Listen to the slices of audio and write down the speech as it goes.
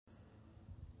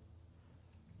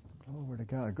Glory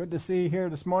to God. Good to see you here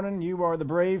this morning. You are the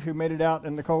brave who made it out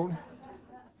in the cold.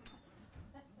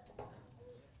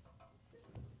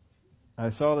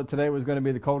 I saw that today was going to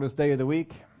be the coldest day of the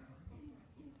week.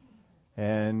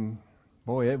 And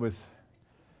boy, it was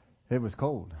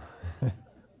cold.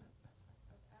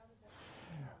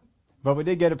 But we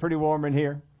did get it pretty warm in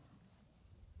here.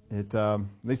 At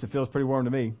least it feels pretty warm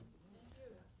to me.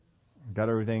 Got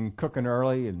everything cooking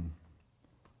early and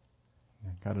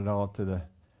got it all to the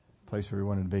place where we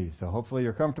wanted to be. So hopefully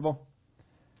you're comfortable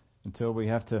until we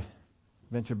have to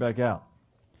venture back out.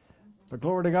 But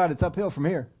glory to God, it's uphill from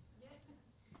here.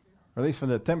 Or at least from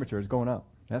the temperature, it's going up.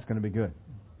 That's going to be good.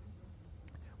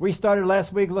 We started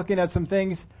last week looking at some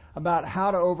things about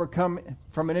how to overcome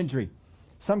from an injury.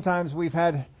 Sometimes we've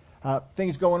had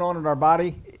things going on in our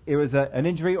body. It was an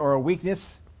injury or a weakness,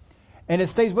 and it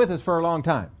stays with us for a long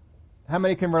time. How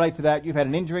many can relate to that? You've had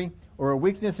an injury or a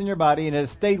weakness in your body, and it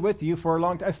has stayed with you for a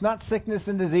long time. It's not sickness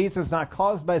and disease. It's not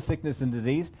caused by sickness and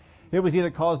disease. It was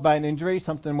either caused by an injury,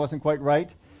 something wasn't quite right,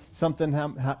 something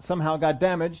somehow got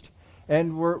damaged,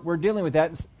 and we're dealing with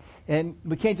that. And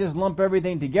we can't just lump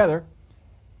everything together.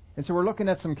 And so we're looking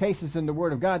at some cases in the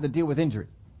Word of God that deal with injury,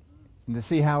 and to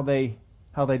see how they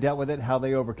dealt with it, how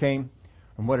they overcame,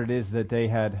 and what it is that they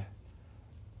had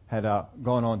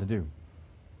gone on to do.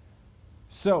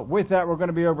 So with that, we're going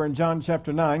to be over in John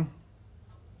chapter 9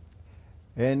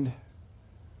 and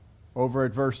over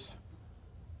at verse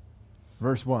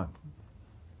 1.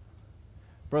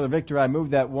 Brother Victor, I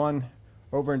moved that one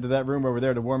over into that room over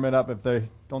there to warm it up. If they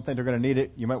don't think they're going to need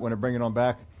it, you might want to bring it on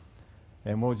back.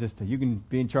 And you can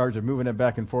be in charge of moving it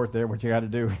back and forth there, what you got to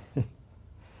do.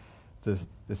 to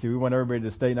see, we want everybody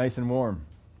to stay nice and warm.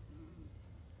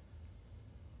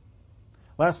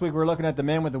 Last week we were looking at the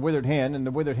man with the withered hand, and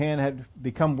the withered hand had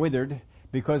become withered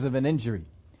because of an injury.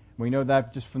 We know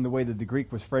that just from the way that the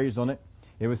Greek was phrased on it.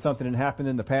 It was something that happened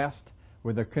in the past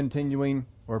with a continuing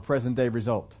or present day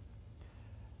result.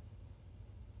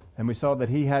 And we saw that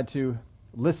he had to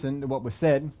listen to what was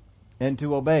said and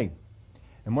to obey.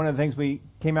 And one of the things we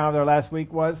came out of there last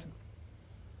week was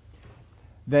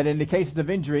that in the cases of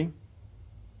injury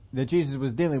that Jesus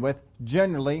was dealing with,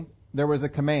 generally there was a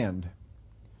command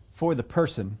for the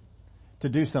person to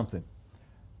do something.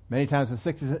 Many times with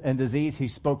sickness and disease, he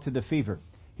spoke to the fever.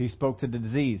 He spoke to the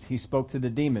disease. He spoke to the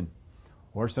demon.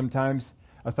 Or sometimes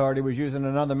authority was used in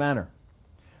another manner.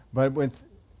 But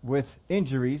with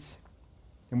injuries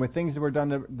and with things that were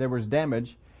done, there was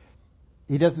damage,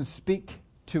 he doesn't speak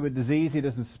to a disease. He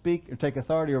doesn't speak or take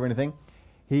authority over anything.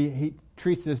 He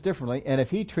treats this differently. And if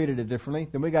he treated it differently,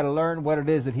 then we got to learn what it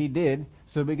is that he did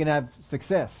so we can have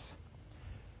success.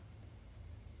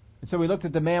 And so we looked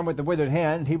at the man with the withered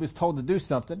hand. He was told to do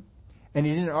something, and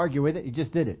he didn't argue with it. He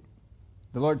just did it.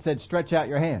 The Lord said, stretch out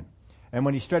your hand. And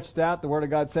when he stretched out, the Word of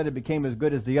God said it became as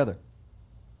good as the other.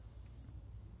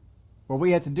 What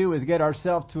we have to do is get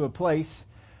ourselves to a place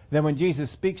that when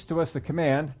Jesus speaks to us a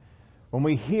command, when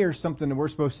we hear something that we're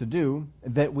supposed to do,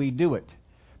 that we do it.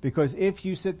 Because if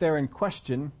you sit there and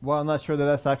question, well, I'm not sure that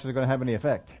that's actually going to have any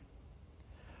effect.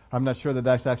 I'm not sure that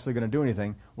that's actually going to do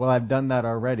anything. Well, I've done that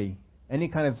already. Any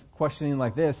kind of questioning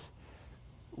like this,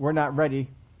 we're not ready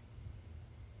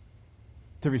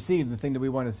to receive the thing that we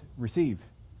want to receive.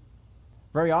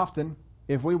 Very often,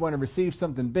 if we want to receive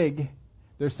something big,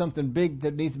 there's something big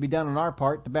that needs to be done on our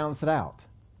part to balance it out.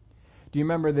 Do you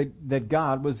remember that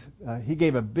God He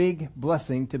gave a big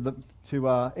blessing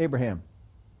to Abraham?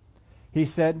 He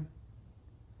said,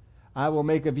 I will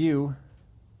make of you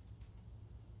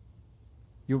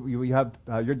have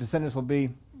your descendants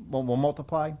will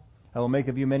multiply. I will make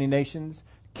of you many nations.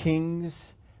 Kings,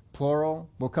 plural,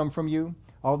 will come from you.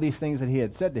 All these things that he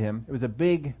had said to him. It was a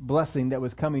big blessing that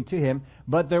was coming to him.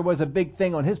 But there was a big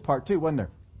thing on his part too, wasn't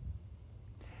there?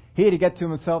 He had to get to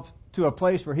himself to a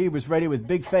place where he was ready with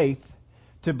big faith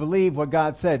to believe what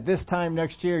God said. This time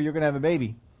next year you're going to have a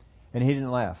baby. And he didn't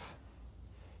laugh.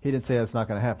 He didn't say that's not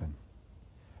going to happen.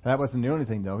 That wasn't the only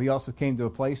thing though. He also came to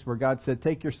a place where God said,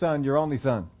 take your son, your only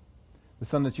son, the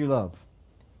son that you love,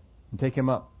 and take him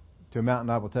up to a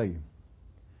mountain I will tell you.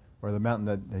 Or the mountain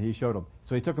that he showed him.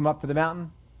 So he took him up to the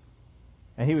mountain,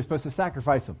 and he was supposed to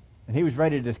sacrifice him. And he was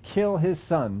ready to kill his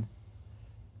son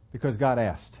because God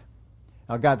asked.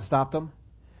 Now God stopped him.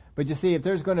 But you see, if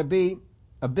there's going to be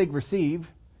a big receive,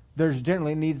 there's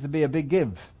generally needs to be a big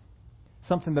give.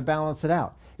 Something to balance it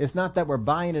out. It's not that we're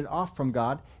buying it off from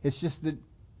God. It's just that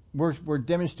we're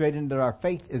demonstrating that our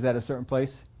faith is at a certain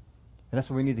place. And that's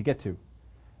what we need to get to.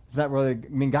 It's not really,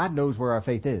 God knows where our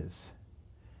faith is.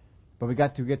 But we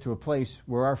got to get to a place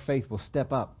where our faith will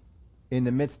step up in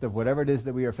the midst of whatever it is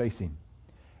that we are facing.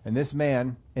 And this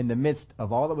man, in the midst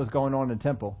of all that was going on in the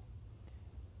temple,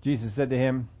 Jesus said to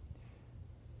him,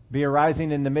 "Be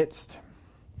arising in the midst."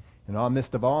 And in the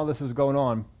midst of all this was going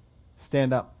on,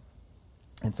 stand up.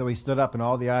 And so he stood up, and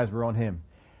all the eyes were on him.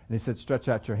 And he said, "Stretch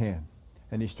out your hand."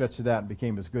 And he stretched it out and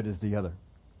became as good as the other.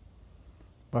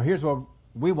 But here's what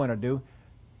we want to do.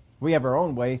 We have our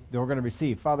own way that we're going to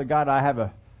receive. Father God, I have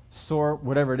a sore,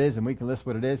 whatever it is, and we can list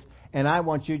what it is, and I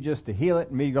want you just to heal it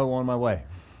and me go on my way.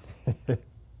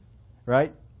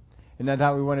 Right? Isn't that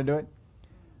how we want to do it?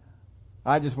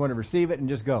 I just want to receive it and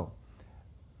just go.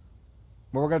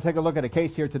 Well, we're going to take a look at a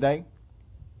case here today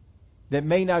that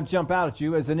may not jump out at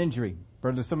you as an injury,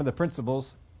 but some of the principles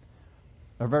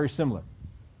are very similar.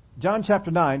 John chapter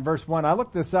 9, verse 1. I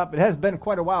looked this up. It has been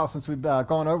quite a while since we've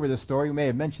gone over this story. We may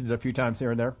have mentioned it a few times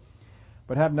here and there,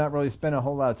 but have not really spent a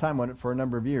whole lot of time on it for a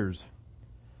number of years.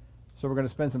 So we're going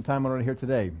to spend some time on it here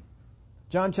today.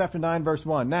 John chapter 9, verse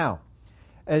 1. Now,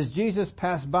 as Jesus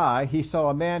passed by, he saw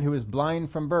a man who was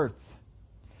blind from birth.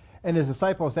 And his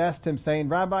disciples asked him, saying,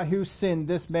 "Rabbi, who sinned,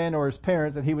 this man or his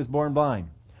parents, that he was born blind?"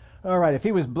 All right, if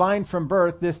he was blind from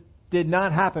birth, this did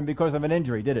not happen because of an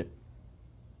injury, did it?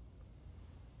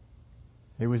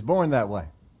 He was born that way.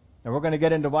 And we're going to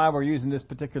get into why we're using this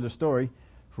particular story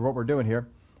for what we're doing here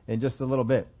in just a little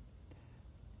bit.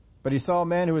 But he saw a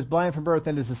man who was blind from birth,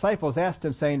 and his disciples asked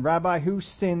him, saying, "Rabbi, who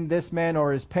sinned, this man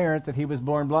or his parents, that he was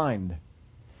born blind?"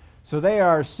 So they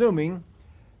are assuming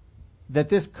that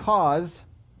this cause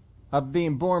of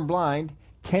being born blind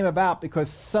came about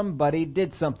because somebody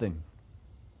did something.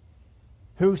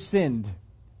 Who sinned,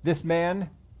 this man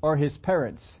or his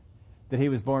parents, that he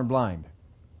was born blind?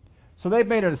 So they've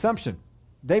made an assumption.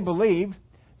 They believe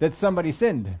that somebody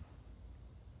sinned.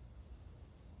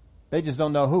 They just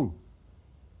don't know who.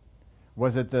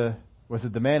 Was it the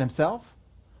man himself?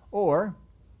 Or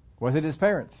was it his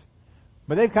parents?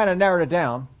 But they've kind of narrowed it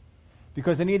down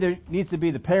because it either needs to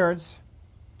be the parents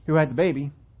who had the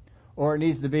baby, or it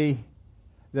needs to be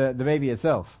the baby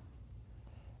itself.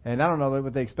 And I don't know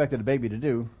what they expected the baby to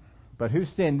do, but who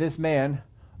sinned, this man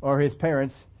or his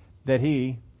parents, that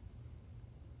he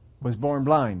was born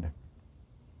blind?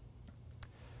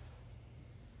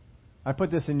 I put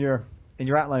this in your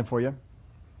outline for you.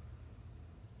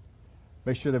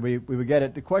 Make sure that we would get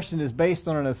it. The question is based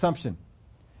on an assumption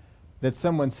that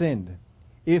someone sinned.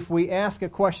 If we ask a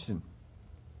question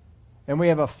and we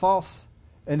have a false,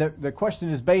 and the question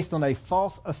is based on a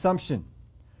false assumption,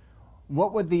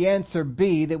 what would the answer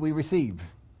be that we receive?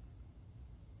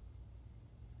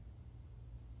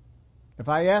 If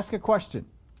I ask a question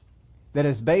that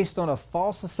is based on a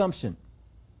false assumption,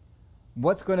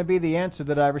 what's going to be the answer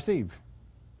that I receive?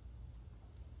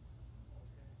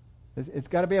 It's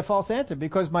got to be a false answer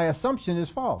because my assumption is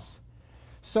false.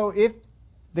 So if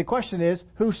the question is,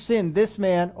 who sinned, this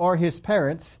man or his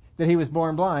parents, that he was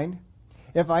born blind?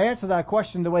 If I answer that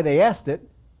question the way they asked it,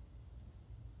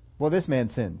 well, this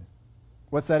man sinned.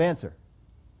 What's that answer?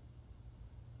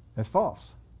 That's false.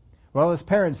 Well, his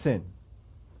parents sinned.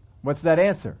 What's that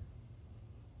answer?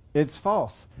 It's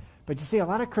false. But you see, a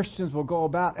lot of Christians will go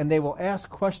about and they will ask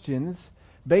questions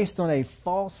based on a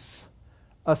false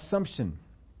assumption.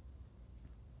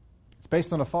 It's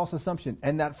based on a false assumption.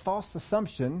 And that false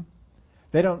assumption,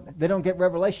 they don't get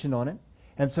revelation on it.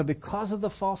 And so because of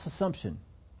the false assumption,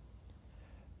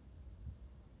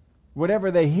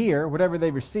 whatever they hear, whatever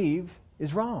they receive,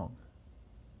 is wrong.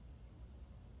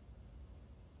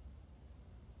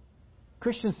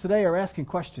 Christians today are asking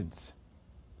questions.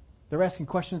 They're asking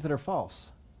questions that are false.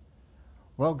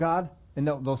 Well, God, and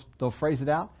they'll phrase it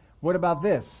out, what about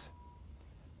this?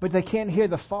 But they can't hear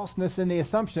the falseness in the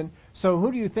assumption. So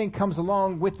who do you think comes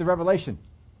along with the revelation?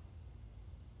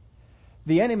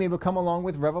 The enemy will come along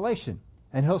with revelation.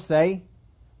 And he'll say,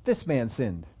 this man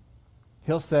sinned.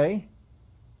 He'll say,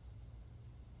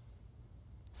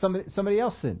 somebody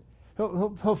else sinned.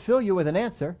 He'll fill you with an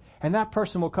answer, and that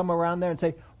person will come around there and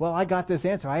say, well, I got this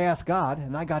answer. I asked God,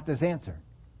 and I got this answer.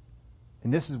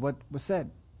 And this is what was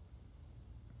said.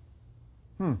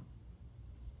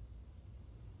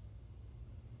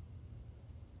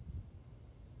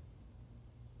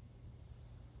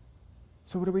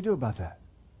 So what do we do about that?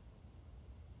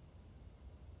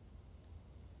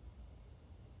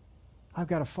 I've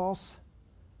got a false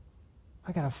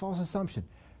assumption.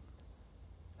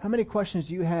 How many questions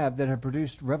do you have that have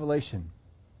produced revelation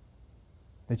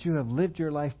that you have lived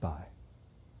your life by?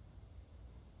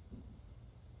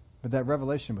 But that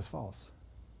revelation was false.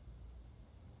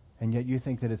 And yet you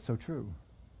think that it's so true.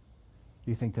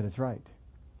 You think that it's right.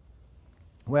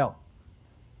 Well,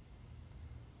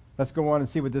 let's go on and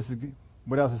see what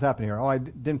else is happening here. Oh, I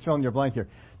didn't fill in your blank here.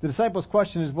 The disciples'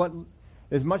 question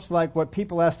is much like what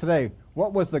people ask today.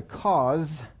 What was the cause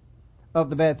of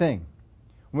the bad thing?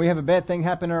 When we have a bad thing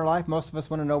happen in our life, most of us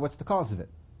want to know what's the cause of it.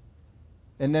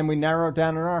 And then we narrow it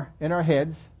down in our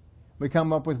heads. We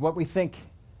come up with what we think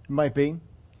it might be,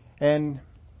 and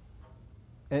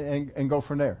go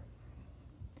from there.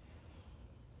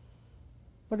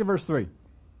 Look at verse 3.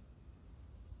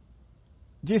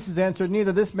 Jesus answered,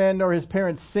 "Neither this man nor his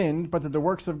parents sinned, but that the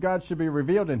works of God should be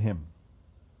revealed in him."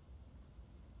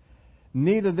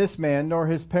 Neither this man nor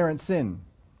his parents sinned.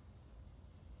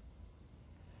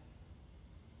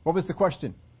 What was the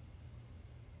question?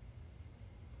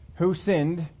 Who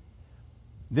sinned,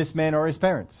 this man or his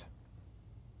parents?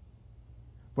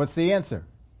 What's the answer?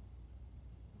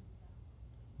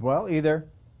 Well, either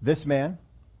this man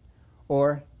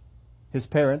or his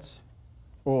parents,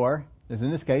 or, as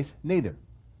in this case, neither.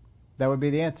 That would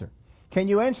be the answer. Can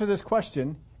you answer this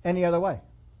question any other way?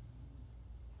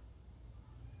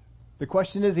 The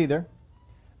question is either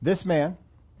this man,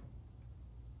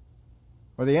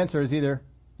 or the answer is either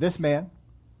this man,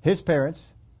 his parents,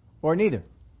 or neither.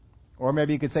 Or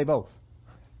maybe you could say both.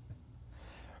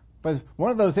 But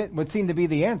one of those would seem to be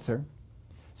the answer.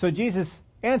 So Jesus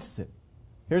answers it.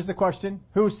 Here's the question.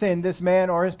 Who sinned, this man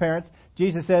or his parents?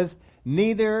 Jesus says,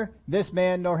 neither this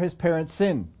man nor his parents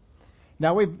sinned.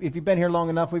 Now, if you've been here long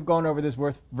enough, we've gone over this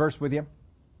verse with you.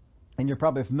 And you're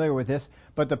probably familiar with this.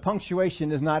 But the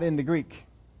punctuation is not in the Greek.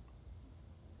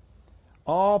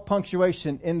 All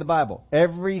punctuation in the Bible,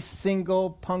 every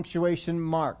single punctuation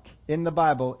mark in the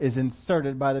Bible is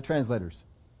inserted by the translators.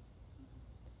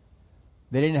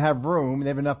 They didn't have room, they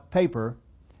didn't have enough paper,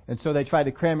 and so they tried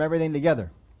to cram everything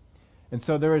together. And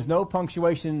so there is no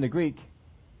punctuation in the Greek.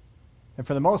 And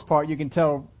for the most part, you can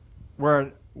tell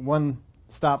where one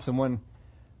stops and one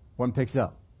picks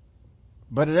up.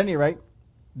 But at any rate,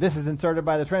 this is inserted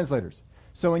by the translators.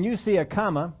 So when you see a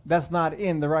comma, that's not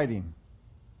in the writing.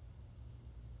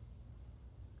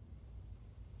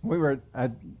 We were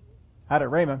out at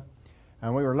Rhema,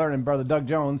 and we were learning Brother Doug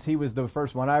Jones. He was the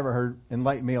first one I ever heard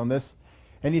enlighten me on this.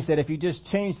 And he said, if you just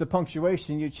change the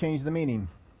punctuation, you change the meaning.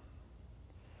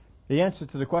 The answer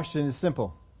to the question is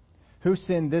simple. Who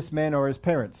sinned, this man or his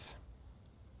parents?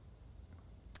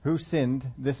 Who sinned,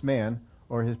 this man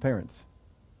or his parents?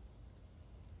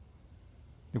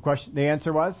 The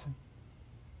answer was,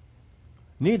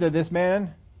 neither this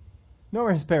man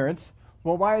nor his parents.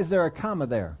 Well, why is there a comma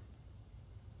there?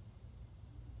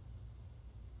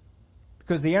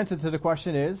 Because the answer to the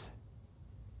question is,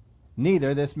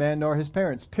 neither this man nor his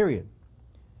parents, period.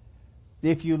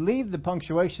 If you leave the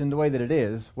punctuation the way that it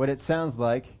is, what it sounds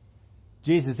like,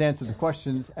 Jesus answered the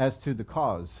questions as to the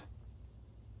cause.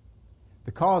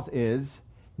 The cause is,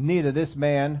 neither this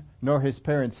man nor his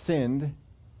parents sinned,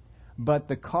 but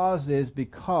the cause is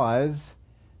because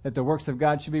that the works of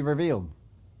God should be revealed.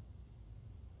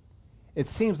 It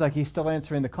seems like he's still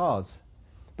answering the cause.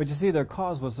 But you see, their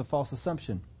cause was a false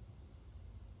assumption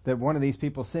that one of these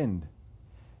people sinned.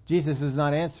 Jesus is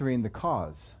not answering the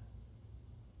cause.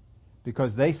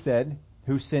 Because they said,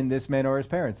 who sinned, this man or his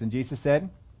parents? And Jesus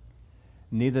said,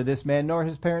 neither this man nor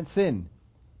his parents sinned.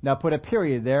 Now put a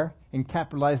period there and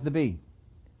capitalize the B.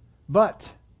 But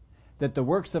that the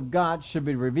works of God should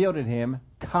be revealed in him,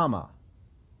 comma.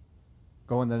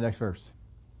 Go on to the next verse.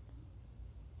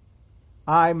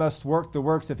 I must work the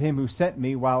works of him who sent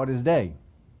me while it is day.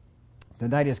 The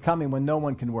night is coming when no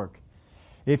one can work.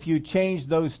 If you change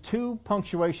those two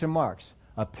punctuation marks,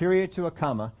 a period to a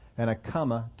comma and a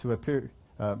comma to a period,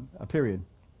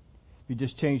 if you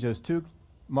just change those two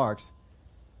marks,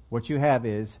 what you have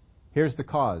is, here's the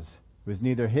cause. It was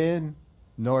neither him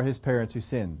nor his parents who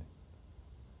sinned,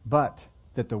 but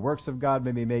that the works of God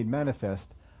may be made manifest,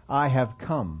 I have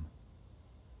come.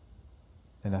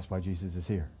 And that's why Jesus is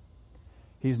here.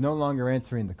 He's no longer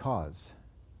answering the cause.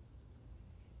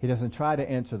 He doesn't try to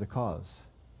answer the cause.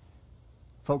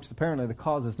 Folks, apparently the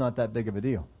cause is not that big of a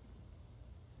deal.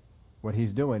 What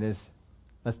he's doing is,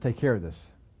 let's take care of this.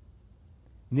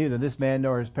 Neither this man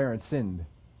nor his parents sinned,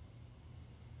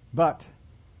 but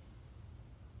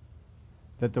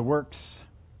that the works,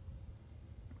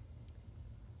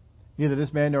 neither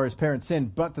this man nor his parents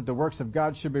sinned, but that the works of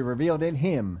God should be revealed in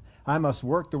him. I must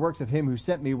work the works of him who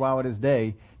sent me while it is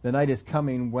day. The night is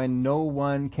coming when no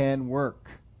one can work.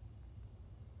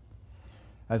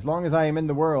 As long as I am in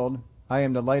the world, I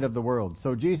am the light of the world.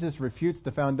 So Jesus refutes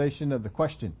the foundation of the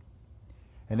question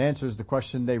and answers the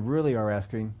question they really are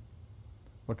asking.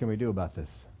 What can we do about this?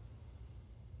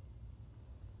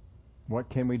 What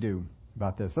can we do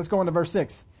about this? Let's go on to verse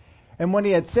 6. And when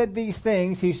he had said these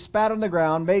things, he spat on the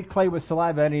ground, made clay with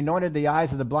saliva, and he anointed the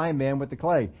eyes of the blind man with the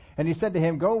clay. And he said to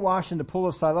him, go wash in the pool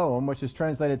of Siloam, which is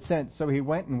translated sent. So he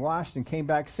went and washed and came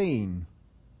back seeing.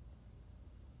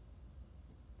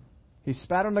 He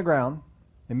spat on the ground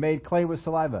and made clay with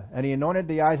saliva, and he anointed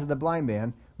the eyes of the blind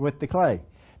man with the clay.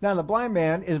 Now, the blind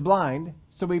man is blind,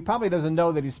 so he probably doesn't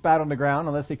know that he spat on the ground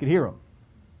unless he could hear him.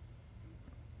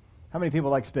 How many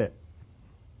people like spit?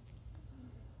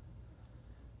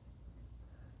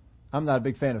 I'm not a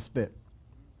big fan of spit.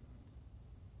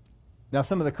 Now,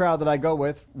 some of the crowd that I go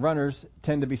with, runners,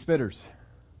 tend to be spitters.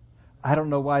 I don't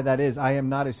know why that is. I am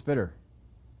not a spitter.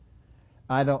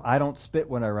 I don't spit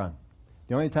when I run.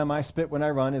 The only time I spit when I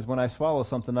run is when I swallow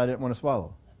something I didn't want to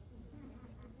swallow.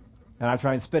 And I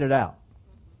try and spit it out.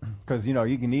 Because, you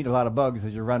can eat a lot of bugs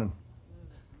as you're running.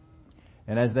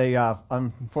 And as they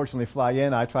unfortunately fly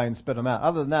in, I try and spit them out.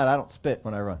 Other than that, I don't spit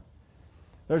when I run.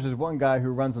 There's this one guy who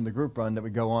runs on the group run that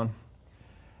we go on.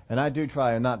 And I do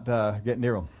try and not get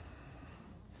near him.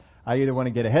 I either want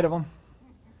to get ahead of him.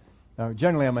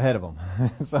 Generally, I'm ahead of him.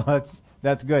 So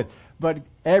that's good. But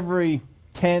every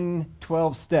 10,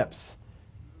 12 steps,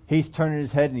 he's turning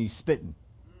his head and he's spitting.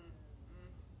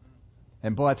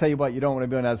 And boy, I tell you what, you don't want to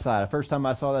be on that side. The first time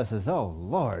I saw that, I says, oh,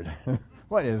 Lord,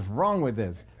 what is wrong with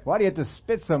this? Why do you have to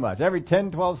spit so much? Every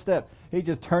 10, 12 steps, he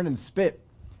just turned and spit.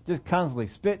 Just constantly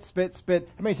spit, spit, spit.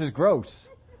 I mean, it's just gross.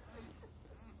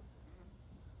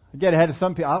 I get ahead of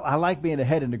some people. I like being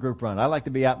ahead in the group run. I like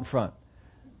to be out in front.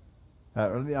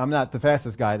 I'm not the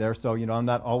fastest guy there, so, I'm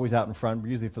not always out in front.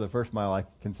 Usually for the first mile I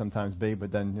can sometimes be,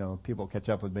 but then, people catch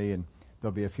up with me and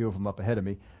there'll be a few of them up ahead of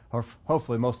me.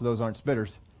 Hopefully most of those aren't spitters.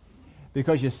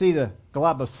 Because you see the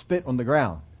glob of spit on the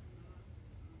ground.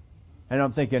 And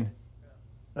I'm thinking,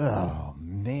 oh,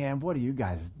 man, what are you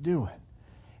guys doing?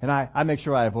 And I make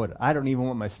sure I avoid it. I don't even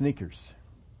want my sneakers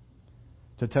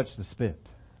to touch the spit.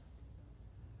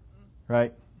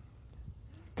 Right?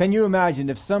 Can you imagine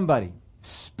if somebody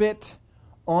spit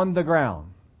on the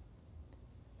ground,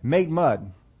 made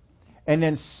mud, and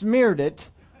then smeared it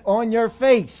on your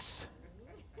face?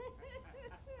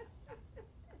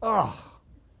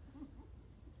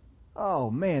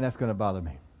 Oh man, that's going to bother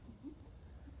me.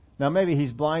 Now maybe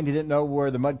he's blind, he didn't know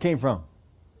where the mud came from.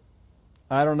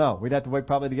 I don't know. We'd have to wait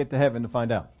probably to get to heaven to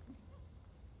find out.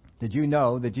 Did you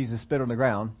know that Jesus spit on the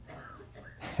ground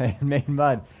and made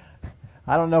mud?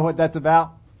 I don't know what that's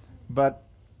about, but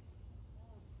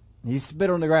he spit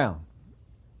on the ground.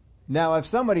 Now, if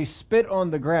somebody spit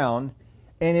on the ground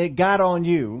and it got on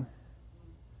you,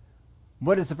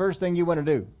 what is the first thing you want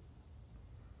to do?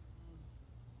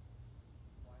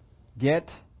 Get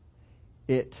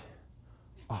it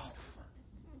off.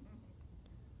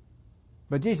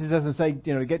 But Jesus doesn't say,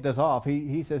 to get this off.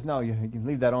 He says, no, you can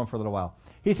leave that on for a little while.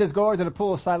 He says, go over to the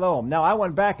pool of Siloam. Now, I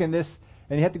went back in this,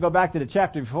 and you have to go back to the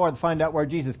chapter before to find out where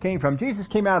Jesus came from. Jesus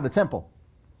came out of the temple.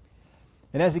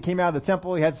 And as he came out of the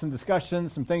temple, he had some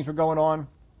discussions, some things were going on.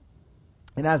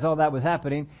 And as all that was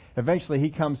happening, eventually he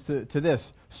comes to this.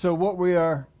 So what we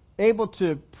are able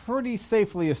to pretty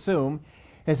safely assume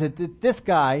is that this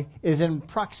guy is in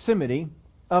proximity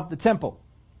of the temple.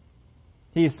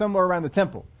 He is somewhere around the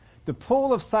temple. The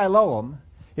pool of Siloam,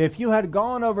 if you had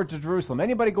gone over to Jerusalem,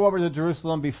 anybody go over to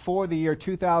Jerusalem before the year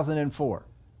 2004?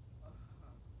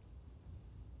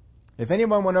 If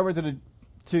anyone went over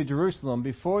to Jerusalem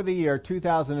before the year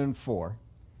 2004,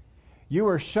 you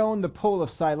were shown the pool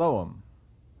of Siloam,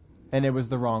 and it was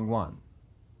the wrong one.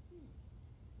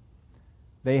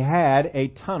 They had a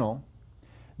tunnel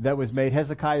that was made.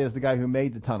 Hezekiah is the guy who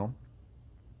made the tunnel.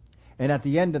 And at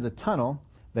the end of the tunnel,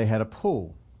 they had a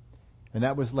pool. And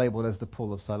that was labeled as the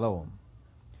pool of Siloam.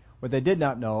 What they did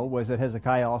not know was that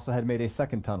Hezekiah also had made a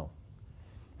second tunnel.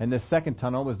 And this second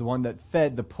tunnel was the one that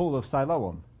fed the pool of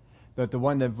Siloam. But the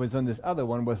one that was on this other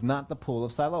one was not the pool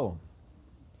of Siloam.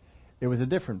 It was a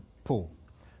different pool.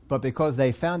 But because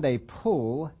they found a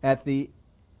pool at the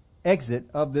exit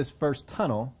of this first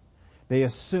tunnel, they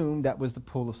assumed that was the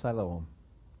pool of Siloam.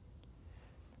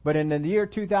 But in the year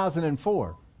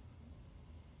 2004,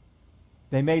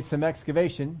 they made some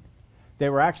excavation. They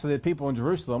were actually, the people in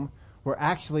Jerusalem were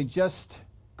actually just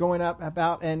going up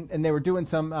about, and they were doing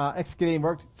some excavating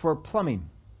work for plumbing,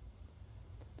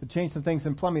 to change some things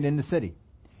in plumbing in the city.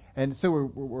 And so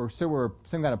were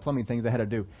some kind of plumbing things they had to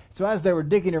do. So as they were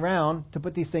digging around to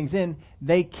put these things in,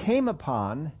 they came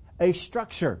upon a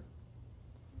structure.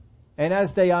 And as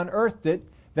they unearthed it,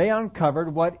 they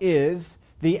uncovered what is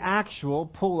the actual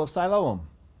pool of Siloam.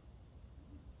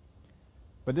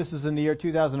 But this was in the year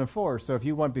 2004. So if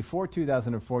you went before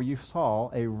 2004, you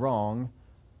saw a wrong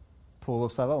pool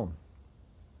of Siloam.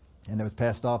 And it was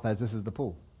passed off as this is the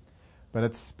pool.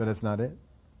 But it's not it.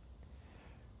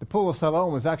 The pool of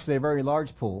Siloam was actually a very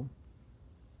large pool.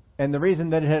 And the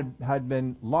reason that it had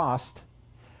been lost,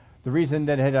 the reason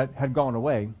that it had gone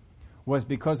away, was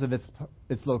because of its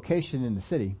location in the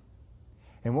city.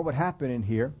 And what would happen in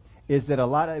here is that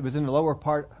it was in the lower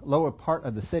part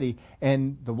of the city,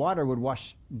 and the water would wash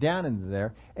down into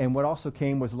there, and what also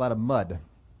came was a lot of mud.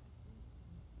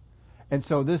 And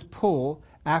so this pool,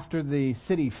 after the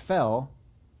city fell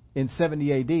in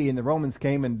 70 AD, and the Romans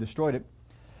came and destroyed it,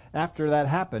 after that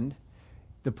happened,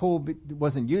 the pool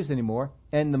wasn't used anymore,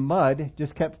 and the mud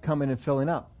just kept coming and filling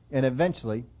up. And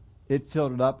eventually, it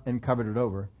filled it up and covered it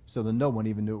over, so that no one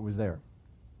even knew it was there.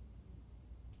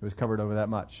 It was covered over that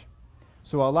much.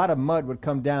 So a lot of mud would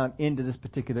come down into this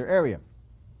particular area.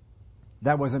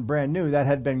 That wasn't brand new. That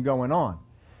had been going on.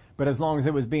 But as long as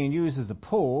it was being used as a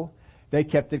pool, they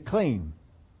kept it clean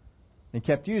and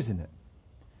kept using it.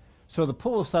 So the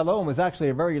pool of Siloam was actually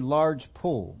a very large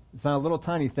pool. It's not a little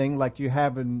tiny thing like you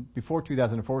have before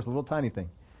 2004. It's a little tiny thing.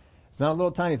 It's not a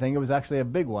little tiny thing. It was actually a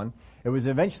big one. It was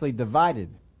eventually divided.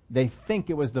 They think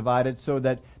it was divided so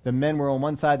that the men were on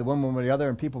one side, the women were on the other,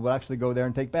 and people would actually go there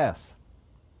and take baths.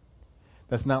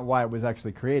 That's not why it was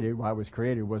actually created. Why it was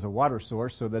created was a water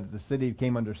source so that if the city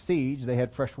came under siege, they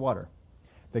had fresh water.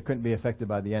 They couldn't be affected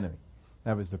by the enemy.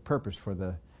 That was the purpose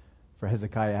for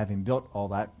Hezekiah having built all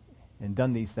that and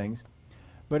done these things.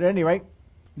 But at any rate,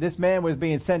 this man was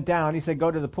being sent down. He said,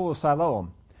 go to the pool of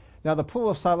Siloam. Now the pool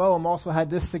of Siloam also had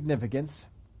this significance.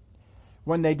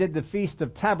 When they did the Feast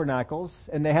of Tabernacles,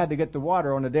 and they had to get the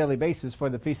water on a daily basis for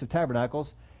the Feast of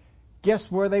Tabernacles, guess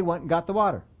where they went and got the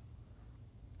water?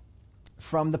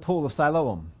 From the pool of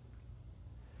Siloam.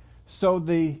 So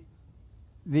the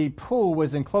pool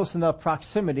was in close enough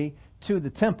proximity to the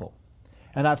temple.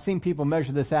 And I've seen people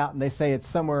measure this out, and they say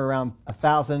it's somewhere around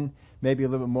 1,000, maybe a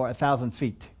little bit more, 1,000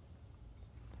 feet.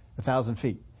 1,000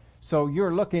 feet. So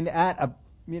you're looking at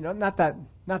not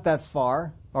that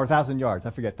far, or 1,000 yards.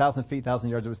 I forget, 1,000 feet, 1,000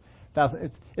 yards. It was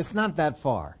 1,000. It's not that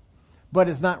far, but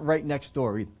it's not right next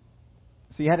door either.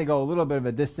 So you had to go a little bit of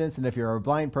a distance, and if you're a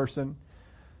blind person,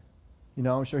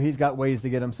 I'm sure he's got ways to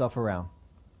get himself around.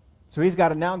 So he's got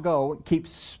to now go keep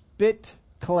spit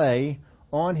clay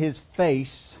on his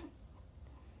face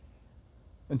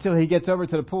until he gets over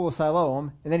to the pool of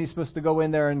Siloam, and then he's supposed to go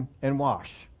in there and wash.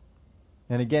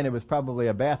 And again, it was probably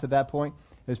a bath at that point.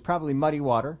 It was probably muddy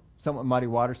water, somewhat muddy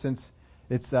water, since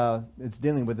it's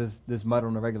dealing with this mud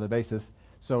on a regular basis.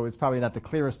 So it's probably not the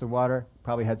clearest of water.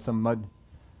 Probably had some mud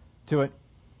to it.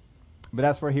 But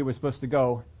that's where he was supposed to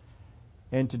go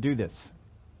and to do this.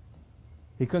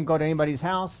 He couldn't go to anybody's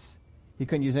house. He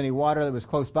couldn't use any water that was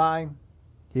close by.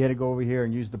 He had to go over here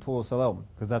and use the pool of Siloam,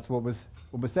 because that's what was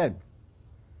said.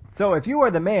 So if you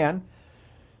are the man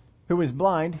who is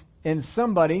blind and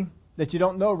somebody that you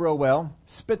don't know real well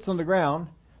spits on the ground,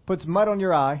 puts mud on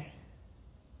your eye,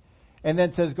 and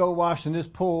then says, go wash in this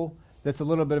pool that's a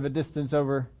little bit of a distance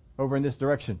over in this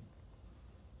direction.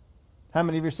 How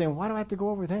many of you are saying, why do I have to go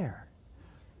over there?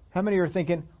 How many are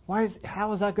thinking,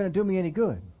 how is that going to do me any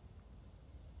good?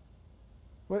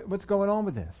 What's going on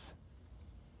with this?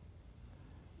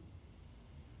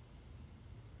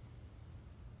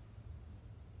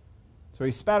 So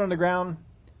he spat on the ground,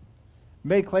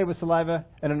 made clay with saliva,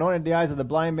 and anointed the eyes of the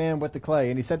blind man with the clay.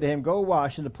 And he said to him, go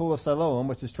wash in the pool of Siloam,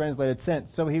 which is translated sent.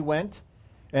 So he went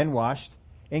and washed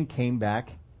and came back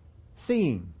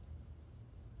seeing.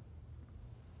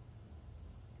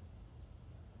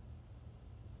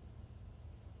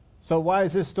 So why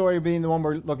is this story being the one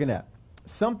we're looking at?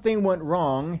 Something went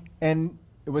wrong, and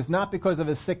it was not because of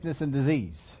his sickness and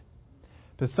disease.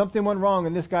 But something went wrong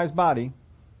in this guy's body,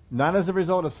 not as a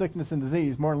result of sickness and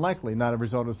disease, more than likely not a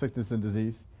result of sickness and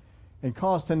disease, and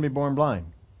caused him to be born blind.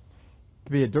 It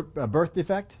could be a birth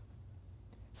defect,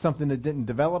 something that didn't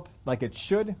develop like it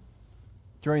should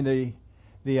during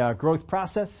the growth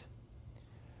process.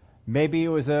 Maybe it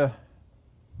was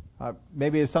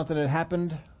something that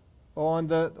happened on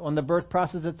the birth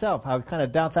process itself. I would kind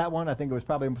of doubt that one. I think it was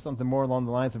probably something more along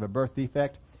the lines of a birth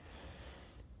defect.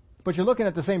 But you're looking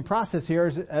at the same process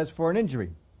here as for an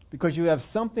injury, because you have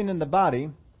something in the body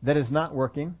that is not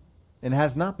working and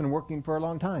has not been working for a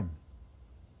long time.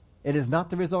 It is not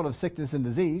the result of sickness and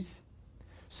disease.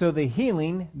 So the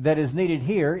healing that is needed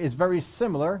here is very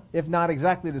similar, if not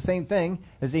exactly the same thing,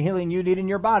 as the healing you need in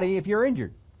your body if you're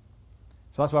injured.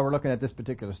 So that's why we're looking at this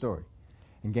particular story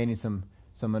and gaining some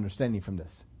understanding from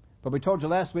this. But we told you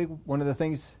last week, one of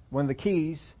the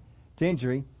keys to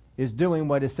injury is doing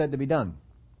what is said to be done.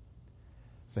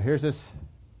 So here's this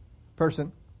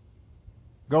person.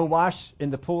 Go wash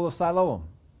in the pool of Siloam.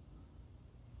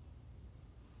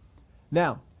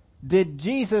 Now, did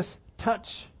Jesus touch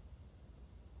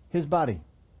his body?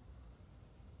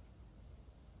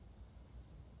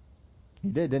 He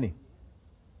did, didn't he?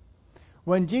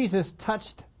 When Jesus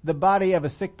touched the body of a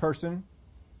sick person,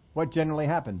 what generally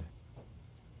happened?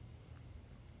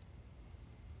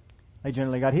 They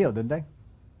generally got healed, didn't they?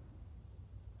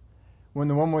 When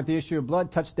the woman with the issue of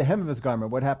blood touched the hem of his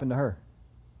garment, what happened to her?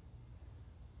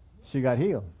 She got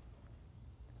healed.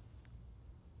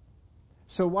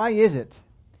 So why is it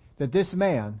that this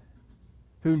man,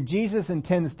 whom Jesus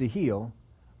intends to heal,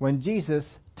 when Jesus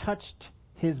touched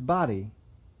his body,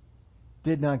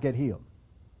 did not get healed?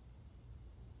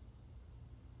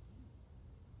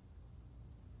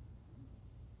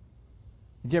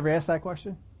 Did you ever ask that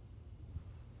question?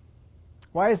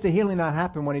 Why does the healing not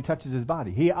happen when he touches his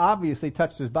body? He obviously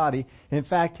touched his body. In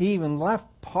fact, he even left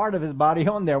part of his body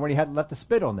on there when he had left the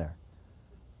spit on there.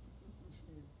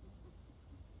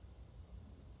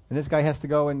 And this guy has to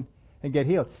go and get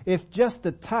healed. If just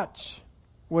the touch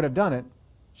would have done it,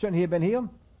 shouldn't he have been healed?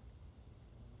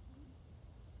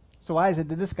 So why is it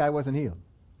that this guy wasn't healed?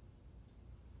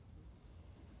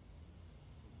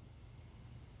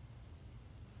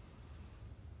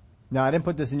 Now, I didn't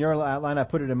put this in your outline, I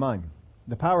put it in mine.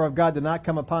 The power of God did not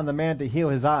come upon the man to heal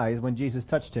his eyes when Jesus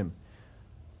touched him.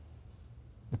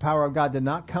 The power of God did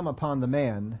not come upon the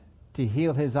man to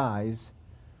heal his eyes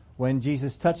when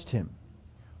Jesus touched him.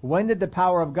 When did the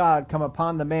power of God come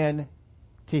upon the man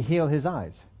to heal his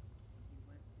eyes?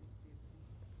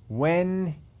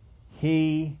 When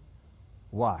he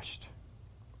washed.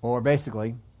 Or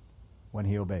basically, when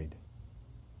he obeyed.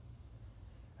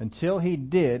 Until he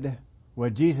did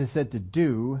what Jesus said to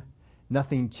do,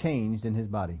 nothing changed in his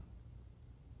body.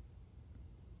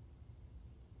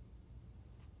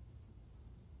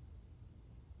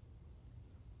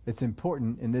 It's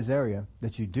important in this area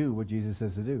that you do what Jesus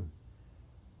says to do.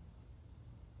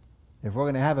 If we're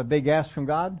going to have a big ask from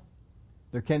God,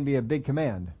 there can be a big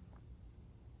command.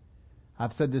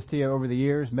 I've said this to you over the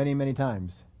years many, many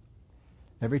times.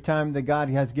 Every time that God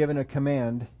has given a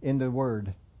command in the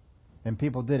Word and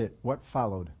people did it, what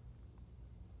followed?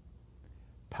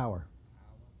 Power.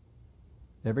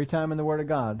 Every time in the Word of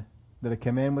God that a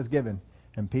command was given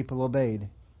and people obeyed,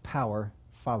 power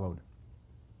followed.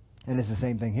 And it's the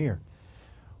same thing here.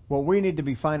 What we need to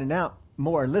be finding out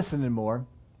more, listening more,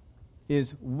 is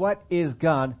what is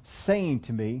God saying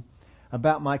to me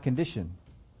about my condition?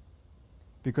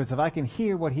 Because if I can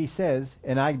hear what He says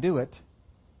and I do it,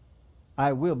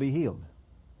 I will be healed,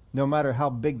 no matter how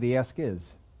big the ask is.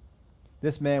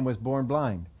 This man was born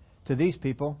blind. To these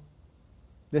people,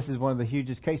 this is one of the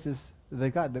hugest cases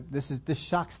they've got. This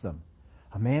shocks them.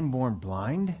 A man born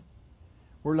blind?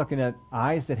 We're looking at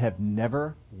eyes that have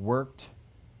never worked,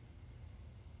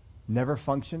 never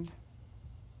functioned,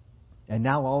 and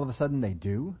now all of a sudden they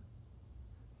do?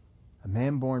 A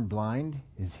man born blind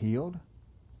is healed?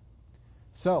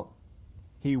 So,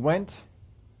 he went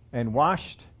and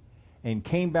washed and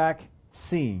came back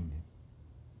seeing.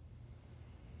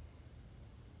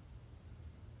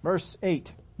 Verse 8.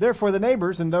 Therefore the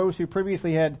neighbors and those who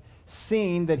previously had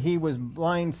seen that he was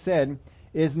blind said,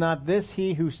 "Is not this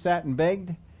he who sat and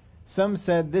begged?" Some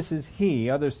said, "This is he."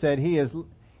 Others said, He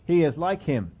is like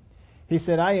him." He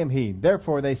said, "I am he."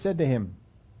 Therefore they said to him,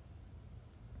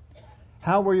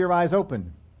 "How were your eyes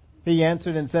opened?" He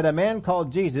answered and said, "A man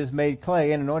called Jesus made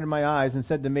clay and anointed my eyes and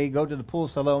said to me, 'Go to the pool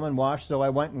of Siloam and wash.' So I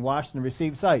went and washed and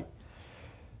received sight."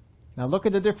 Now look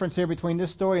at the difference here between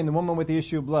this story and the woman with the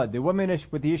issue of blood. The woman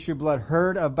with the issue of blood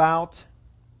heard about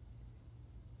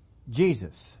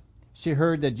Jesus. She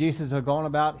heard that Jesus had gone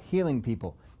about healing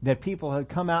people, that people had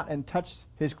come out and touched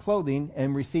His clothing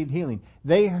and received healing.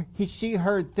 She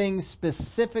heard things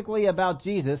specifically about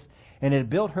Jesus, and it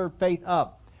built her faith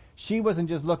up. She wasn't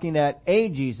just looking at a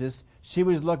Jesus, she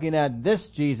was looking at this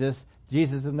Jesus,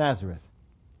 Jesus of Nazareth.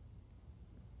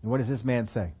 And what does this man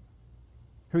say?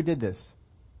 Who did this?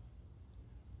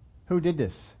 Who did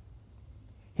this?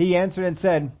 He answered and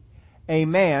said, "A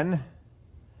man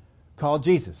called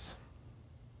Jesus."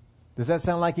 Does that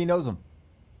sound like he knows him?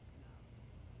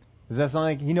 Does that sound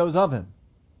like he knows of him?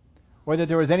 Or that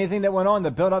there was anything that went on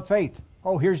that built up faith?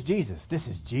 Oh, here's Jesus. This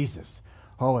is Jesus.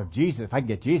 Oh, if I can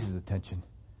get Jesus' attention.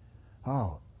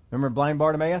 Oh, remember blind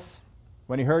Bartimaeus?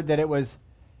 When he heard that it was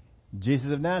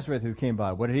Jesus of Nazareth who came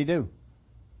by, what did he do?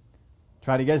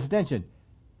 Try to get his attention.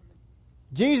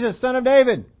 "Jesus, Son of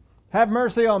David, have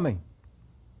mercy on me."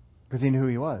 Because he knew who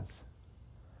he was.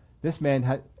 This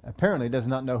man apparently does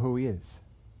not know who he is.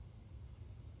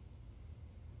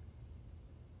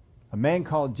 A man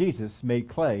called Jesus made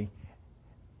clay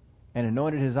and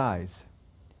anointed his eyes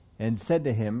and said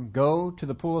to him, "Go to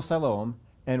the pool of Siloam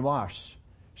and wash."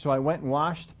 So I went and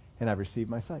washed and I received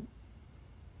my sight.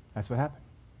 That's what happened.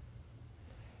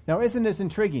 Now isn't this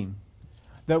intriguing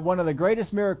that one of the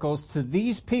greatest miracles to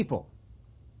these people,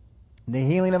 the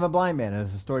healing of a blind man,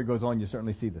 as the story goes on you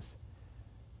certainly see this.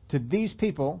 To these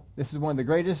people, this is one of the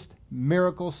greatest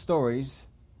miracle stories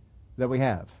that we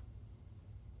have.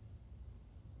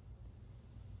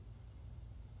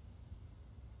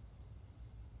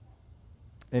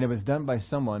 And it was done by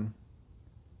someone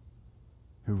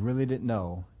who really didn't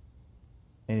know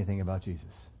anything about Jesus.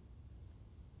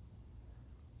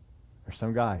 There's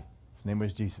some guy. His name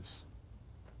was Jesus.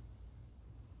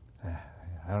 I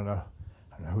don't know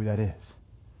who that is.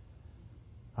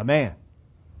 A man.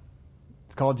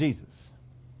 It's called Jesus.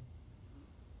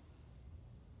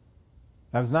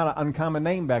 That was not an uncommon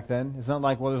name back then. It's not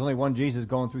like, well, there's only one Jesus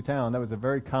going through town. That was a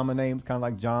very common name. It's kind of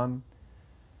like John,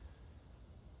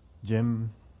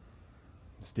 Jim,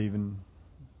 Stephen,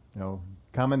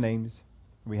 common names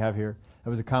we have here. That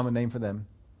was a common name for them.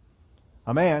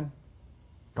 A man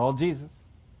called Jesus.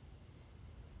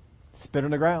 Spit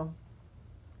on the ground.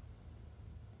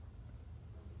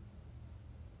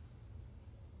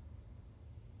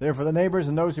 Therefore the neighbors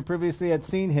and those who previously had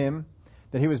seen him,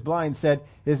 that he was blind, said,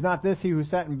 "Is not this he who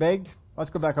sat and begged?" Let's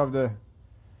go back over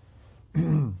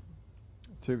no,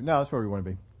 that's where we want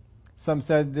to be. Some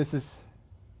said this is...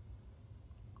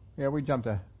 Yeah, we jumped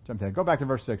ahead. Go back to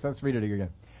verse 6. Let's read it again.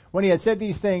 When he had said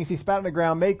these things, he spat on the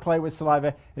ground, made clay with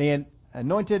saliva, and he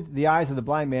anointed the eyes of the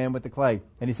blind man with the clay.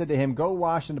 And he said to him, "Go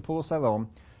wash in the pool of Siloam."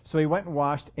 So he went and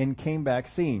washed and came back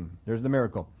seeing. There's the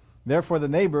miracle. Therefore the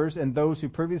neighbors and those who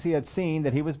previously had seen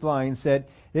that he was blind said,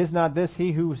 "Is not this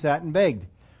he who sat and begged?"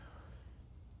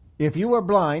 If you were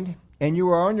blind and you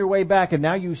are on your way back and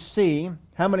now you see,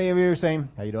 how many of you are saying,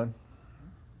 "How you doing?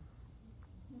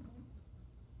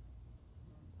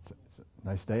 It's a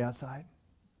nice day outside.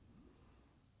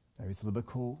 Maybe it's a little bit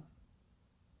cool.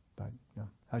 But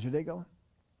how's your day going?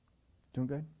 Doing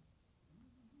good?"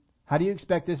 How do you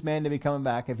expect this man to be coming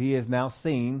back if he is now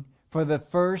seen for the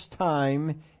first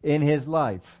time in his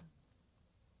life?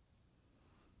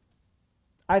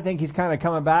 I think he's kind of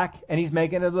coming back and he's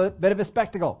making a bit of a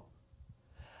spectacle.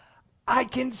 I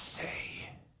can see.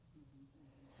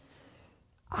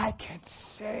 I couldn't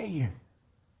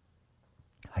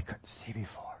see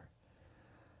before.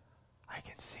 I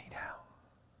can see now.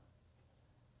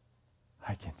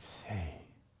 I can see.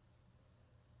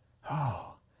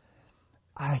 Oh,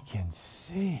 I can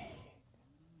see.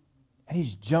 And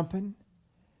he's jumping,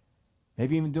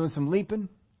 maybe even doing some leaping,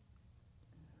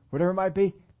 whatever it might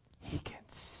be. He can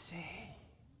see.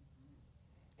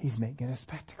 He's making a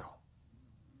spectacle.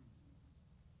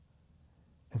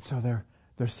 And so they're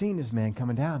seeing this man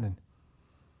coming down, and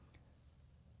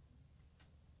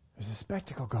there's a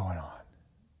spectacle going on.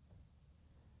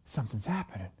 Something's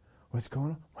happening. What's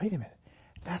going on? Wait a minute.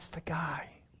 That's the guy.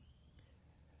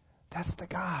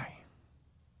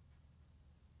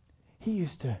 He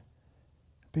used to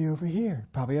be over here,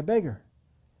 probably a beggar.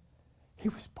 He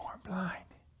was born blind.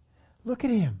 Look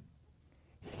at him.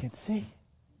 He can see.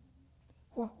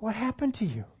 What happened to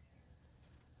you?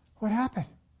 What happened?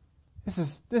 This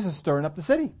is stirring up the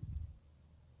city.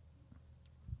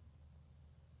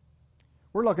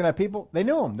 We're looking at people. They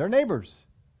knew him. They're neighbors.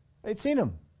 They'd seen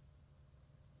him.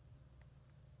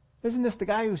 Isn't this the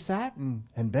guy who sat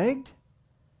and begged?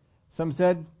 Some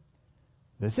said,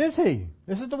 "This is he.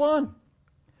 This is the one."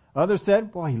 Others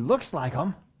said, "Well, he looks like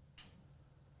him.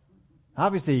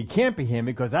 Obviously, he can't be him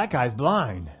because that guy's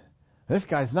blind. This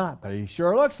guy's not, but he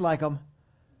sure looks like him."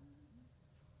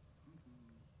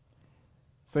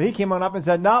 So he came on up and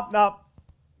said, Nope,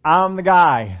 I'm the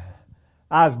guy.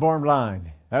 I was born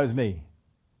blind. That was me.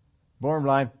 Born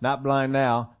blind, not blind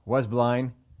now, was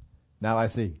blind, now I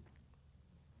see.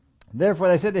 Therefore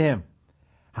they said to him,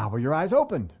 "How were your eyes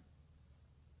opened?"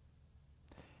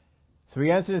 So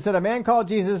he answered and said, "A man called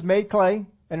Jesus made clay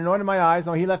and anointed my eyes."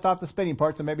 No, he left off the spinning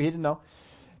part, so maybe he didn't know.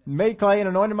 Made clay and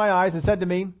anointed my eyes and said to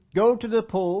me, "Go to the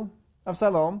pool of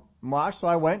Siloam and wash." So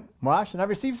I went, washed, and I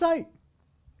received sight.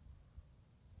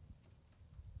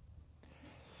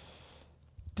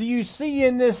 Do you see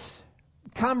in this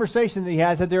conversation that he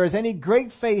has that there is any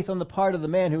great faith on the part of the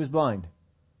man who was blind?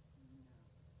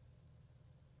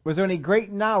 Was there any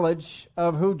great knowledge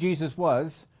of who Jesus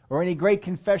was or any great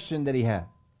confession that he had?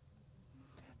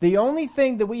 The only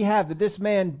thing that we have that this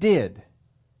man did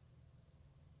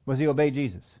was he obeyed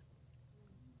Jesus.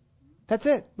 That's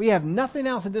it. We have nothing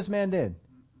else that this man did.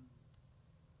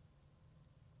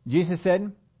 Jesus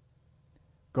said,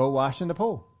 "Go wash in the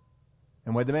pool."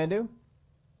 And what did the man do?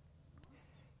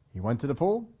 He went to the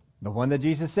pool, the one that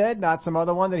Jesus said, not some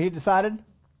other one that he decided. And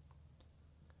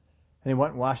he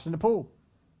went and washed in the pool.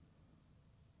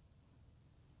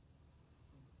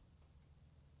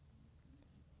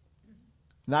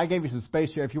 Now I gave you some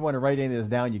space here. If you want to write any of this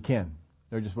down, you can.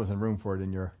 There just wasn't room for it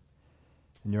in your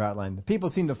outline. The people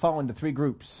seem to fall into three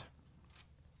groups.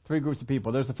 Three groups of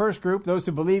people. There's the first group, those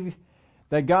who believe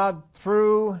that God,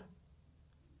 through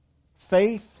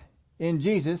faith in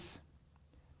Jesus,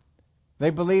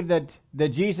 they believe that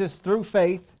Jesus, through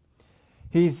faith,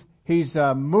 He's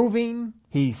moving,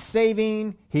 He's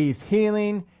saving, He's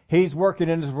healing, He's working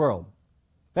in this world.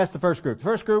 That's the first group. The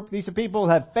first group, these are people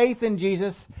who have faith in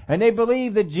Jesus, and they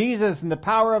believe that Jesus and the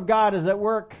power of God is at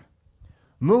work,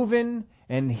 moving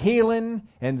and healing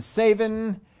and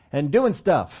saving and doing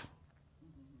stuff.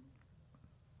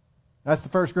 That's the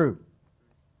first group.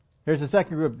 Here's the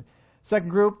second group. Second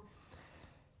group,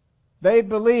 they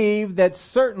believe that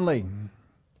certainly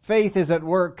faith is at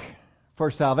work for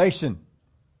salvation.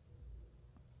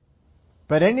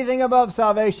 But anything above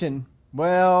salvation,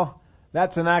 well,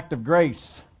 that's an act of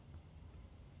grace.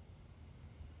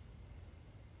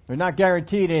 They're not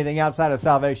guaranteed anything outside of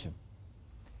salvation.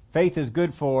 Faith is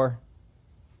good for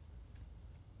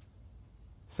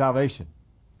salvation.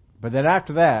 But then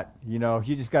after that, you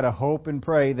just got to hope and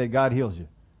pray that God heals you.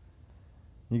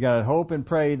 You got to hope and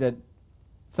pray that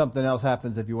something else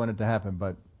happens if you want it to happen.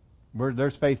 But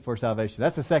there's faith for salvation.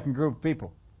 That's the second group of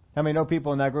people. How many know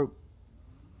people in that group?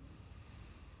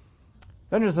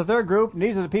 Then there's the third group, and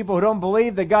these are the people who don't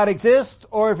believe that God exists,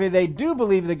 or if they do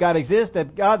believe that God exists,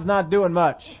 that God's not doing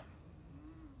much.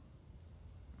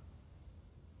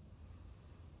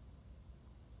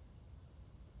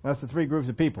 That's the three groups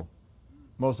of people.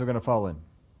 Most are going to fall in.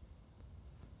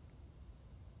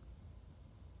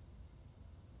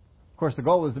 Of course, the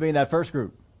goal is to be in that first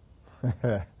group.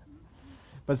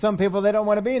 But some people, they don't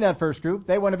want to be in that first group.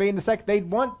 They want to be in the second. They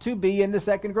want to be in the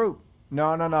second group. No.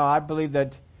 I believe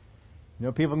that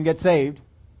people can get saved,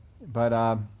 but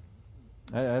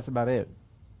that's about it.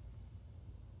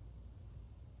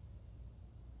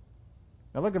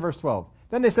 Now look at verse 12.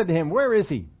 Then they said to him, "Where is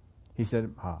he?" He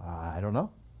said, "I don't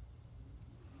know."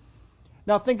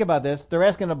 Now think about this. They're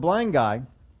asking a blind guy,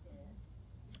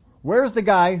 "Where's the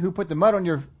guy who put the mud on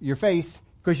your face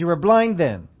because you were blind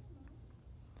then?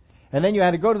 And then you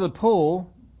had to go to the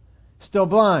pool still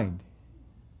blind."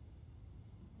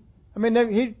 I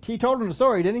mean, he told them the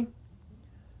story, didn't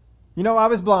he? I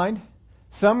was blind.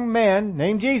 Some man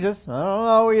named Jesus, I don't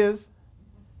know who he is.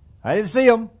 I didn't see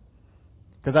him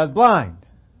because I was blind.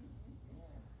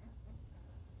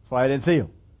 That's why I didn't see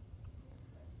him.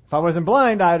 If I wasn't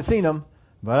blind, I'd have seen him,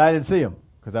 but I didn't see him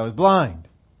because I was blind.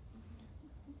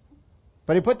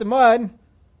 But he put the mud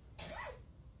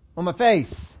on my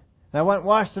face, and I went and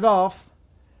washed it off,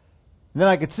 and then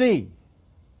I could see.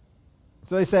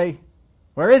 So they say,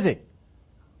 "Where is he?"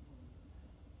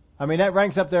 I mean, that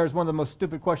ranks up there as one of the most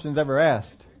stupid questions ever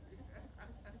asked.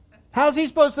 How's he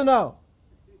supposed to know?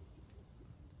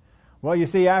 Well, you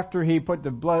see, after he put the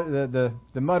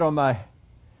mud on my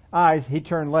eyes, he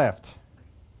turned left.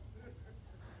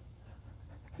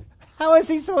 How is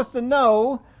he supposed to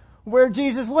know where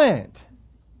Jesus went?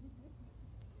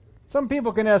 Some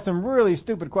people can ask some really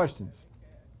stupid questions.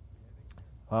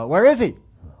 Where is he?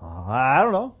 I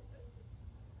don't know.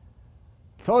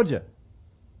 Told you.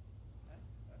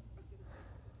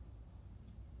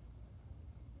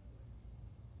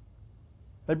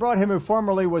 They brought him who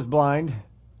formerly was blind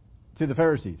to the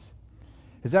Pharisees.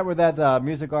 Is that where that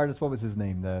music artist, what was his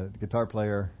name? The guitar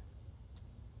player,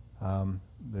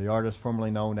 the artist formerly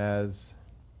known as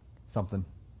something.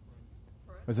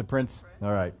 Was it Prince?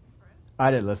 All right.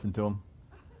 I didn't listen to him.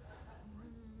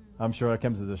 I'm sure that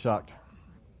comes as a shock.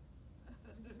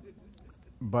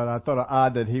 But I thought it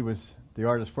odd that he was the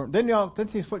artist. Didn't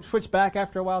he switch back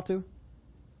after a while too?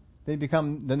 Did he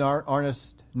become the artist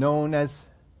known as?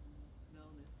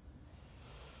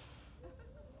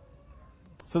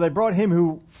 So they brought him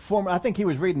who I think he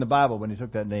was reading the Bible when he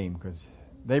took that name, because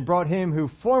they brought him who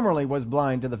formerly was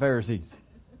blind to the Pharisees.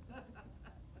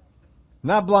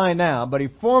 Not blind now, but he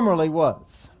formerly was.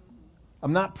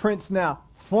 I'm not Prince now.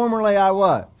 Formerly I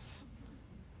was.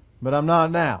 But I'm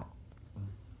not now.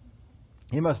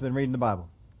 He must have been reading the Bible.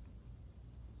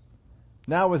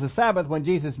 Now it was the Sabbath when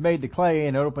Jesus made the clay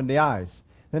and opened the eyes.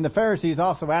 Then the Pharisees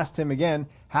also asked him again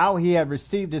how he had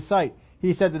received his sight.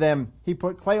 He said to them, "He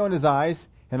put clay on his eyes,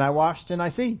 and I washed and I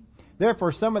see."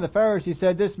 Therefore some of the Pharisees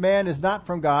said, "This man is not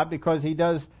from God because he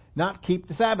does not keep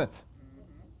the Sabbath."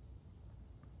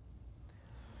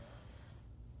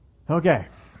 Okay,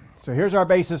 so here's our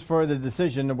basis for the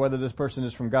decision of whether this person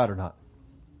is from God or not.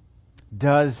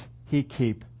 Does he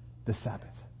keep the Sabbath?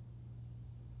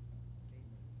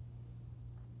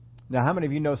 Now, how many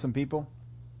of you know some people?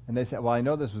 And they say, "Well, I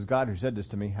know this was God who said this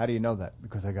to me." How do you know that?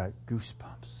 Because I got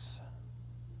goosebumps.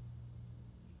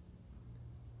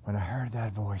 When I heard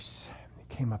that voice, it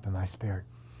came up in my spirit.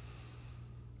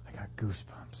 I got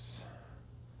goosebumps.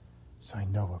 So I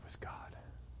know it was God.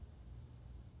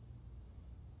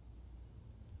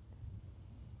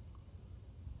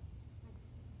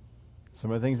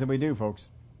 Some of the things that we do, folks.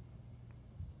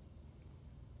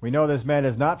 We know this man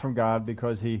is not from God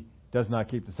because he does not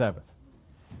keep the Sabbath.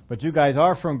 But you guys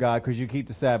are from God because you keep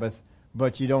the Sabbath,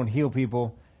 but you don't heal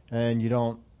people, and you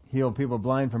don't heal people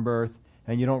blind from birth,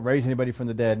 and you don't raise anybody from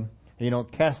the dead, and you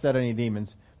don't cast out any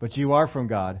demons, but you are from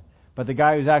God. But the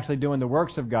guy who's actually doing the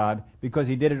works of God, because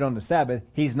he did it on the Sabbath,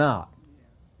 he's not.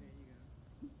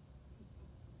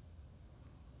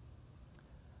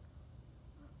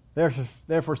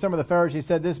 Therefore, some of the Pharisees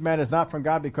said, "This man is not from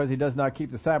God because he does not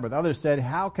keep the Sabbath." Others said,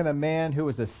 "How can a man who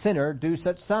is a sinner do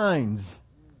such signs?"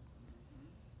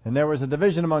 And there was a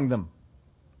division among them.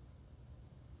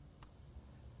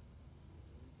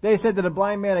 They said to the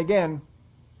blind man again,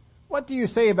 "What do you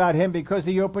say about him because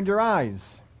he opened your eyes?"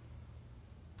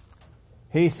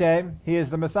 He said, "He is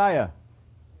the Messiah."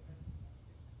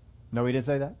 No, he didn't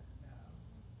say that.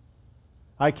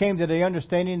 "I came to the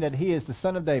understanding that he is the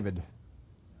son of David."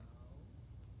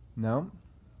 No.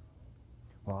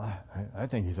 Well, I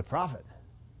think he's a prophet.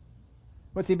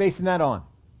 What's he basing that on?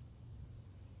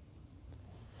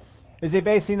 Is he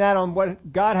basing that on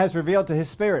what God has revealed to his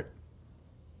spirit?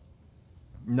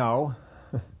 No.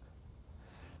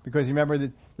 Because you remember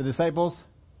the disciples?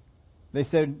 They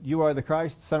said, "You are the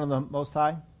Christ, Son of the Most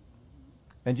High."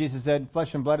 And Jesus said,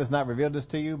 "Flesh and blood has not revealed this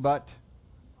to you, but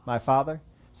my Father."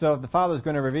 So if the Father is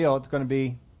going to reveal, it's going to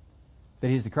be that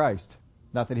he's the Christ,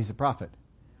 not that he's a prophet.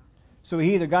 So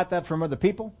he either got that from other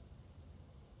people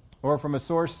or from a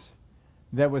source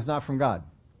that was not from God.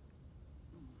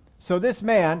 So this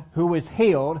man, who was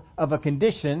healed of a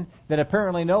condition that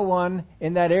apparently no one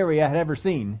in that area had ever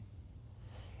seen,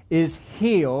 is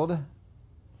healed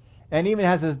and even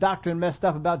has his doctrine messed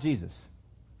up about Jesus.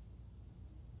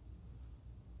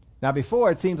 Now before,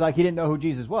 it seems like he didn't know who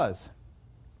Jesus was.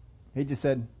 He just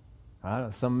said, "I don't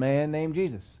know, some man named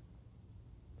Jesus.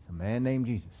 Some man named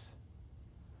Jesus."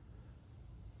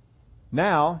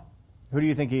 Now, who do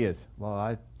you think he is? Well,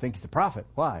 I think he's a prophet.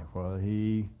 Why? Well,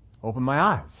 he opened my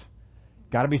eyes.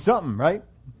 Got to be something, right?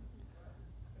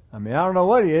 I mean, I don't know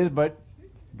what he is, but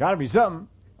got to be something.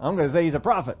 I'm going to say he's a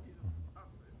prophet.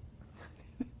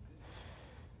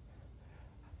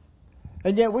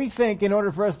 And yet we think in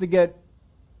order for us to get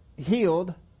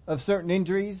healed of certain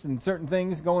injuries and certain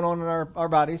things going on in our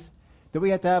bodies, that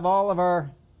we have to have all of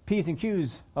our P's and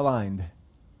Q's aligned.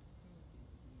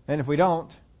 And if we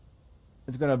don't,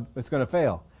 it's going to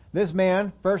fail. This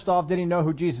man, first off, didn't know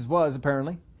who Jesus was,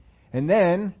 apparently. And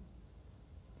then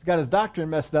he's got his doctrine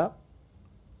messed up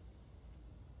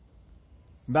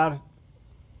about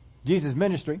Jesus'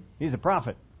 ministry. He's a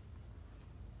prophet.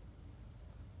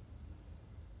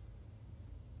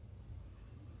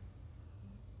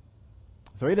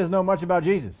 So he doesn't know much about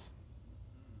Jesus.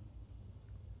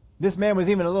 This man was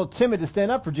even a little timid to stand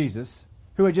up for Jesus,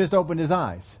 who had just opened his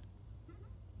eyes.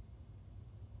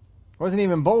 Wasn't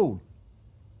even bold.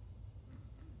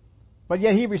 But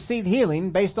yet he received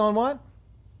healing based on what?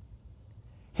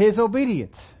 His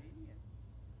obedience.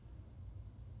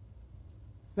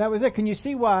 That was it. Can you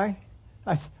see why?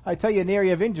 I tell you, in the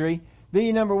area of injury,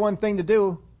 the number one thing to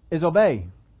do is obey.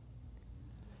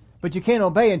 But you can't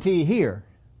obey until you hear.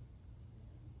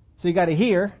 So you got to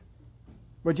hear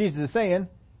what Jesus is saying,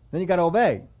 then you got to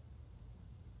obey.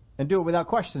 And do it without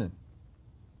questioning.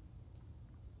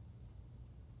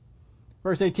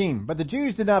 Verse 18, "But the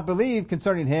Jews did not believe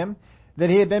concerning him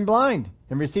that he had been blind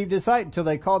and received his sight until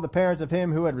they called the parents of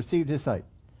him who had received his sight."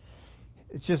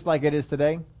 It's just like it is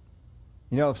today.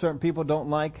 You know, if certain people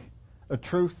don't like a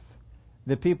truth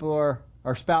that people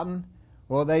are spouting,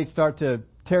 well, they start to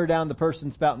tear down the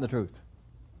person spouting the truth.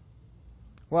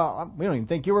 Well, we don't even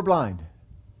think you were blind.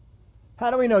 How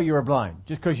do we know you were blind?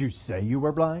 Just because you say you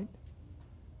were blind?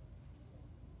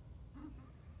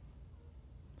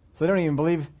 So they don't even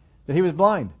believe that he was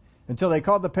blind until they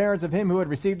called the parents of him who had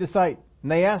received his sight.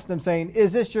 And they asked them, saying,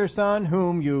 "Is this your son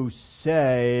whom you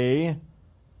say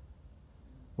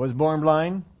was born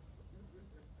blind?"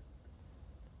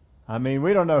 I mean,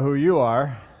 we don't know who you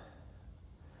are.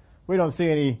 We don't see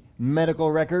any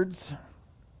medical records.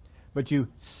 But you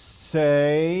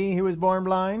say he was born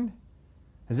blind?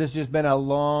 Has this just been a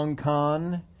long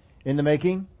con in the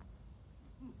making?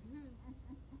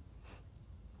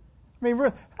 I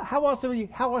mean, how else are we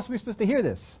supposed to hear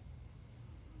this?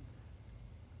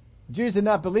 The Jews did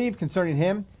not believe concerning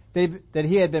him that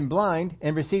he had been blind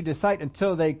and received his sight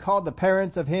until they called the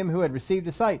parents of him who had received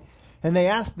his sight. And they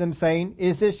asked them, saying,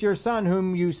 "Is this your son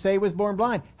whom you say was born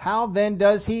blind? How then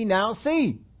does he now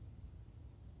see?"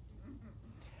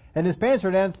 And his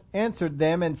parents answered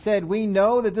them and said, "We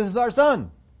know that this is our son.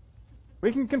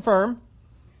 We can confirm."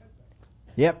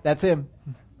 Yep, that's him.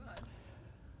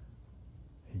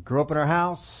 He grew up in our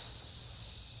house.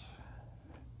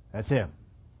 That's him.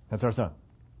 That's our son.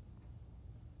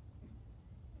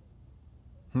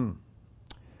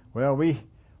 Well, we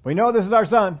know this is our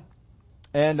son.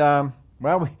 And,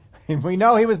 we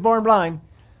know he was born blind.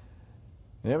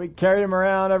 Yeah, we carried him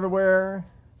around everywhere.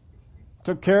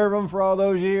 Took care of him for all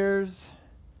those years.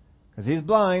 Because he's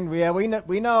blind.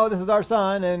 We know this is our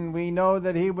son, and we know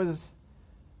that he was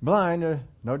blind.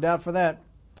 No doubt for that.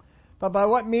 But by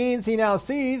what means he now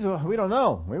sees, well, we don't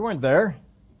know. We weren't there.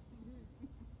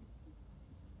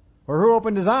 Or who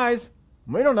opened his eyes?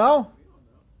 We don't know.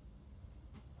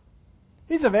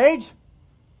 He's of age.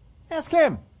 Ask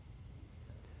him.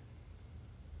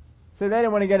 So they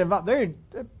didn't want to get involved.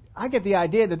 I get the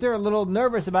idea that they're a little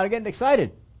nervous about it, getting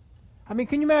excited. I mean,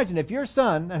 can you imagine if your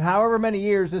son, and however many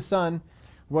years this son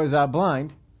was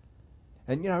blind,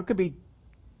 and it could be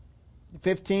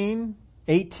 15,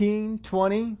 18,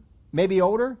 20, maybe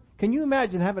older. Can you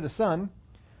imagine having a son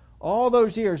all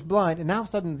those years blind and now all of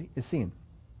a sudden is seeing?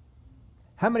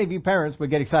 How many of you parents would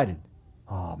get excited?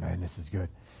 Oh man, this is good.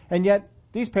 And yet,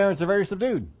 these parents are very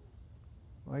subdued.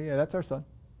 Well, yeah, that's our son.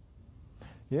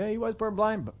 Yeah, he was born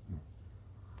blind, but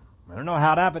I don't know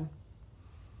how it happened.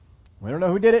 We don't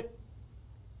know who did it.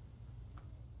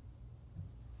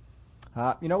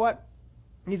 You know what?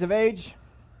 He's of age.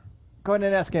 Go ahead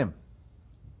and ask him.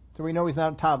 So we know he's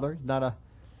not a toddler. He's not a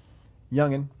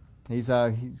youngin.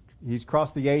 He's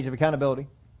crossed the age of accountability.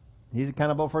 He's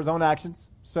accountable for his own actions.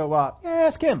 So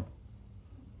ask him.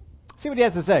 See what he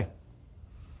has to say.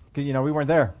 Because we weren't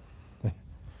there,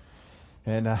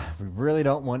 and we really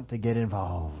don't want to get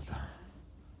involved.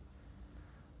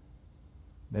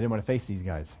 They didn't want to face these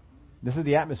guys. This is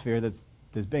the atmosphere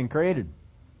that's being created.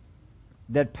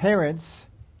 That parents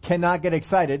cannot get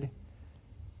excited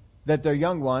that their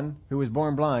young one, who was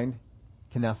born blind,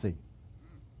 can now see.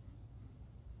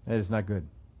 That is not good.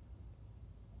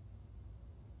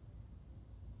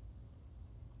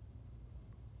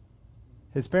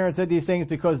 His parents said these things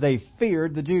because they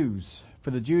feared the Jews.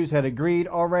 For the Jews had agreed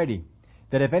already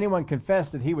that if anyone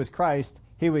confessed that he was Christ,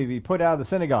 he would be put out of the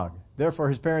synagogue. Therefore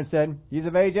his parents said, he's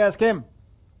of age, ask him.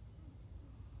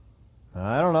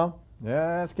 I don't know.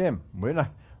 Yeah, ask him. We're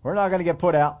not going to get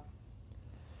put out.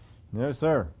 No,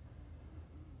 sir.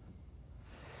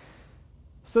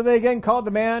 So they again called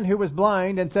the man who was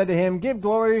blind and said to him, give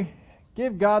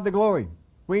God the glory.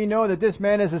 We know that this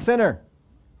man is a sinner.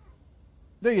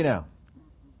 Do you now?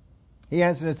 He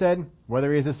answered and said,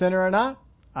 whether he is a sinner or not,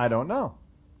 I don't know.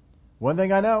 One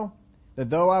thing I know, that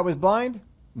though I was blind,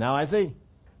 now I see.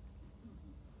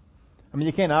 I mean,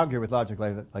 you can't argue with logic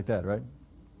like that, right?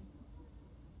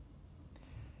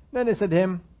 Then they said to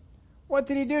him, what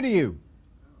did he do to you?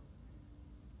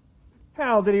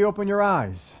 How did he open your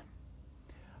eyes?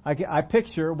 I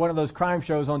picture one of those crime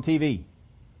shows on TV.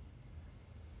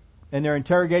 And they're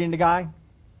interrogating the guy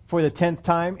for the 10th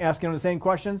time, asking him the same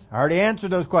questions. I already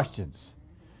answered those questions.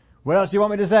 What else do you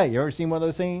want me to say? You ever seen one of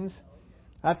those scenes?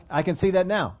 I can see that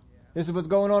now. This is what's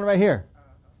going on right here.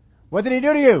 What did he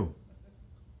do to you?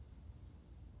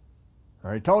 I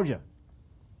already told you.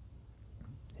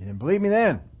 You didn't believe me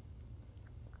then.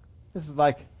 This is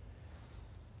like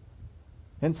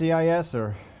NCIS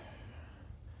or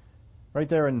right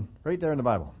there in the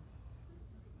Bible.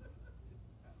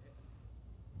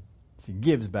 See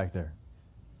Gibbs back there,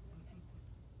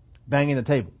 banging the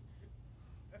table.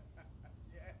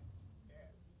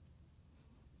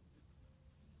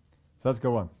 So let's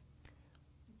go on.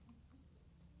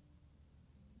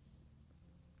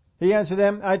 He answered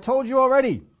them, I told you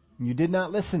already. You did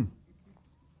not listen.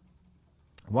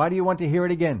 Why do you want to hear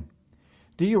it again?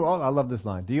 I love this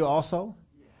line. Do you also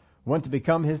want to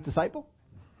become his disciple?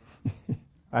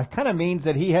 It kind of means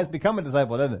that he has become a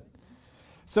disciple, doesn't it?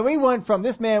 So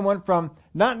this man went from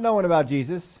not knowing about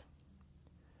Jesus,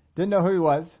 didn't know who he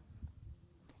was,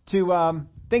 to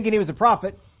thinking he was a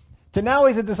prophet, to now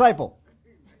he's a disciple.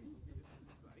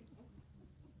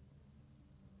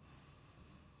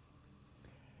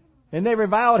 And they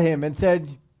reviled him and said,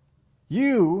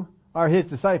 you are his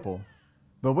disciple,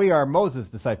 but we are Moses'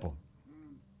 disciple.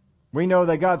 We know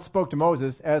that God spoke to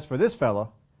Moses, as for this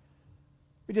fellow,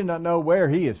 we did not know where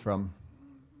he is from.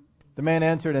 The man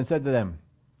answered and said to them,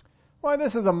 why,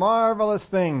 this is a marvelous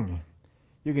thing.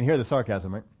 You can hear the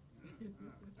sarcasm, right?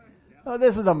 Oh,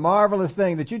 this is a marvelous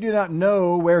thing that you do not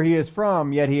know where he is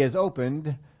from, yet he has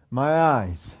opened my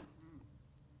eyes.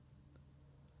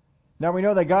 Now we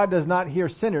know that God does not hear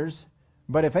sinners,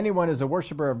 but if anyone is a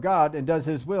worshiper of God and does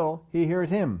his will, he hears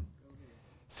him.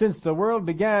 Since the world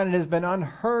began, it has been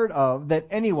unheard of that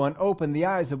anyone opened the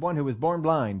eyes of one who was born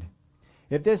blind.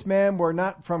 If this man were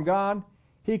not from God,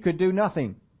 he could do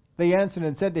nothing. They answered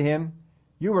and said to him,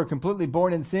 you were completely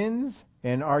born in sins,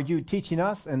 And are you teaching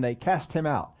us? And they cast him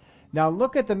out. Now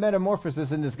look at the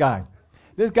metamorphosis in this guy.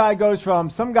 This guy goes from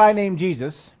some guy named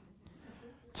Jesus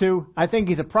to, I think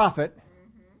he's a prophet,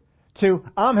 to,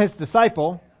 I'm his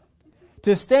disciple,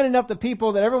 to standing up to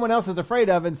people that everyone else is afraid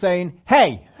of and saying,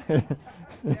 hey!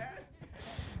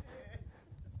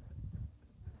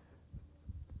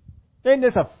 Isn't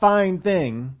this a fine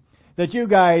thing that you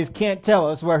guys can't tell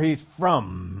us where he's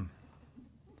from?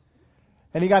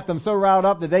 And he got them so riled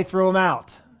up that they threw him out.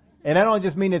 And I don't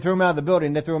just mean they threw him out of the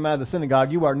building, they threw him out of the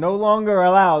synagogue. You are no longer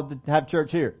allowed to have church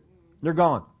here. You're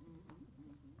gone.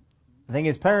 I think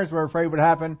his parents were afraid what would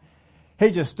happen.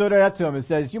 He just stood right up to him and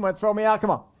says, you might throw me out?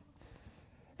 Come on.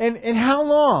 And how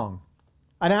long?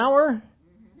 An hour?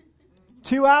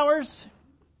 2 hours?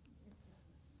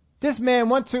 This man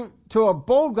went to a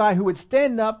bold guy who would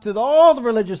stand up to all the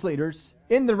religious leaders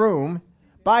in the room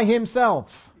by himself.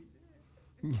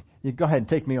 You go ahead and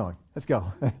take me on. Let's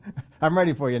go. I'm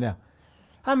ready for you now.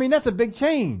 I mean, that's a big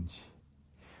change.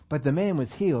 But the man was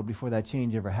healed before that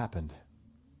change ever happened.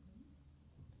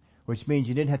 Which means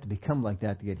you didn't have to become like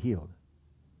that to get healed.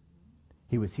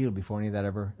 He was healed before any of that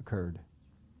ever occurred.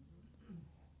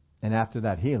 And after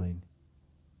that healing,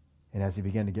 and as he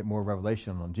began to get more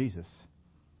revelation on Jesus,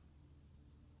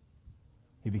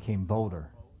 he became bolder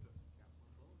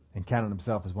and counted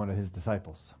himself as one of his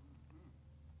disciples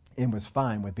and was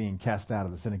fine with being cast out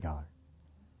of the synagogue.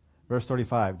 Verse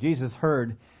 35, Jesus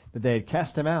heard that they had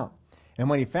cast him out. And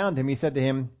when he found him, he said to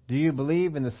him, do you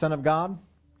believe in the Son of God?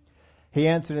 He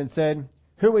answered and said,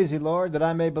 who is he, Lord, that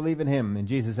I may believe in him? And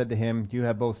Jesus said to him, you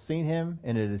have both seen him,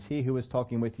 and it is he who is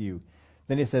talking with you.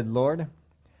 Then he said, Lord,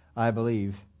 I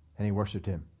believe. And he worshipped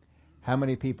him. How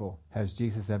many people has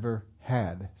Jesus ever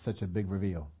had such a big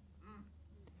reveal?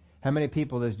 How many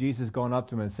people has Jesus gone up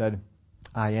to him and said,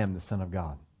 I am the Son of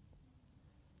God?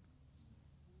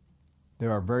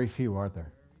 There are very few, aren't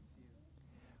there?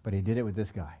 But he did it with this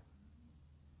guy.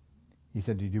 He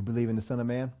said, did you believe in the Son of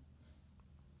Man?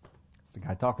 It's the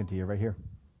guy talking to you right here.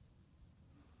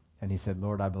 And he said,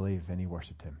 Lord, I believe. And he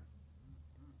worshipped him.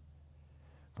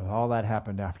 But all that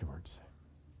happened afterwards.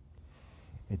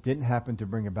 It didn't happen to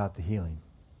bring about the healing.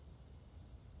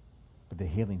 But the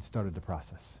healing started the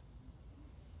process.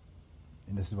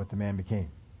 And this is what the man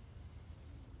became.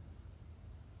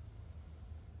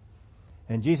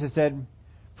 And Jesus said,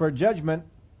 for judgment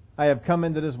I have come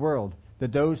into this world,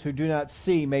 that those who do not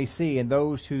see may see, and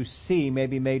those who see may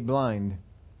be made blind.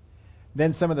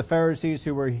 Then some of the Pharisees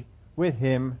who were with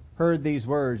him heard these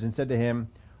words and said to him,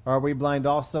 are we blind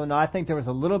also? Now I think there was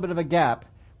a little bit of a gap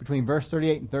between verse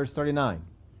 38 and verse 39.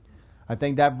 I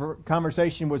think that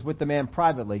conversation was with the man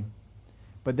privately,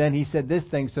 but then he said this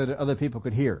thing so that other people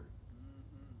could hear.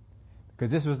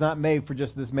 Because this was not made for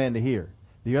just this man to hear.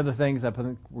 The other things I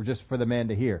think were just for the man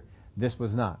to hear. This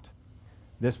was not.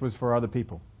 This was for other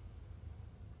people.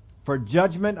 For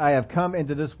judgment I have come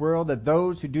into this world, that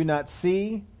those who do not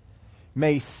see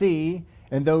may see,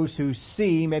 and those who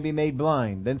see may be made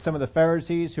blind. Then some of the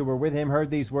Pharisees who were with him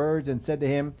heard these words and said to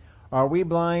him, are we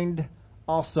blind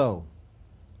also?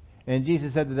 And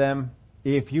Jesus said to them,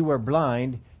 if you were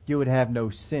blind, you would have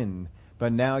no sin.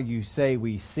 But now you say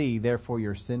we see, therefore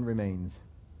your sin remains.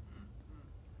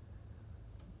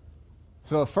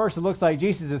 So at first it looks like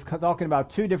Jesus is talking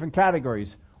about two different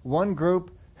categories. One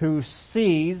group who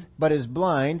sees but is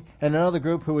blind, and another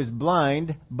group who is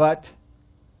blind but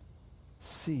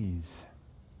sees.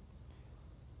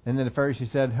 And then the Pharisee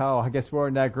said, oh, I guess we're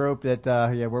in that group that,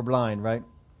 we're blind, right?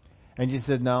 And Jesus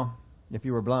said, no, if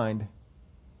you were blind,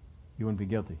 you wouldn't be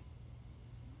guilty.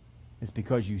 It's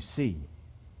because you see.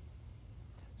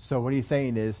 So what he's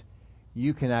saying is,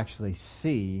 you can actually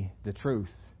see the truth,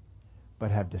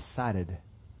 but have decided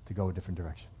to go a different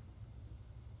direction.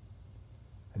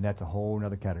 And that's a whole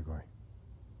other category.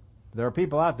 There are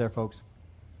people out there, folks.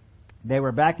 They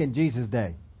were back in Jesus'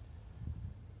 day.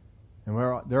 And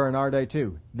they're in our day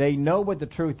too. They know what the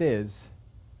truth is,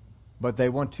 but they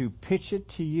want to pitch it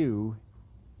to you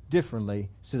differently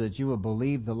so that you will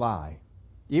believe the lie.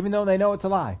 Even though they know it's a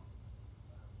lie.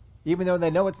 Even though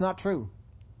they know it's not true.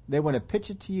 They want to pitch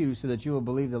it to you so that you will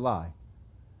believe the lie.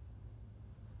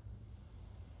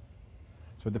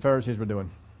 That's what the Pharisees were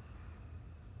doing.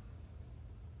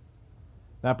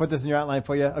 Now I put this in your outline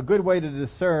for you. A good way to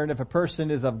discern if a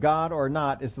person is of God or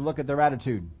not is to look at their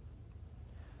attitude.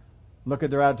 Look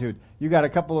at their attitude. You got a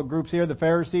couple of groups here, the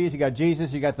Pharisees, you got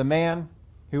Jesus, you got the man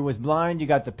who was blind, you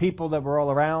got the people that were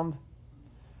all around.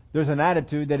 There's an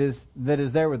attitude that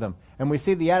is there with them. And we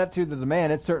see the attitude of the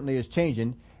man, it certainly is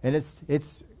changing, and it's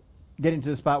getting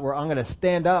to the spot where I'm going to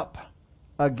stand up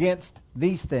against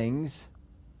these things,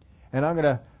 and I'm going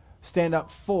to stand up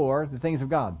for the things of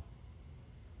God.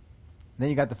 Then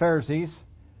you got the Pharisees.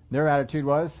 Their attitude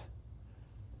was,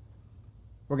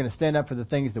 we're going to stand up for the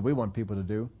things that we want people to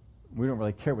do. We don't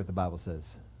really care what the Bible says.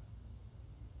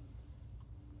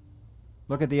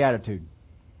 Look at the attitude.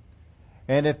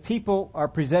 And if people are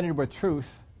presented with truth,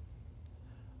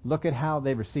 look at how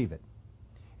they receive it.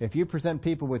 If you present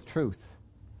people with truth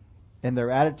and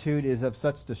their attitude is of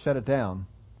such to shut it down,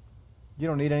 you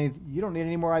don't need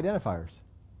any more identifiers.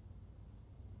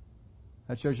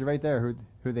 That shows you right there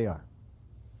who they are.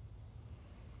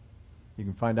 You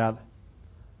can find out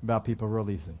about people real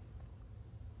easily.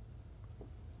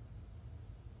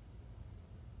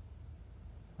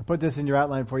 I put this in your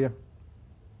outline for you.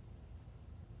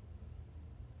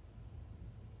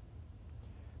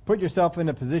 Put yourself in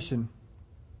a position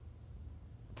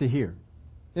to hear.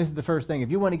 This is the first thing. If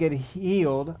you want to get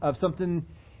healed of something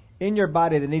in your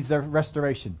body that needs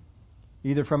restoration,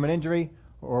 either from an injury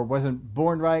or wasn't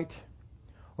born right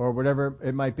or whatever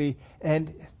it might be,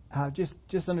 and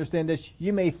just understand this.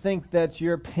 You may think that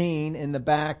your pain in the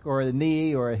back or the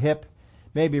knee or a hip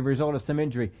may be a result of some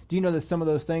injury. Do you know that some of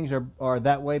those things are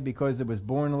that way because it was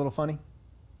born a little funny?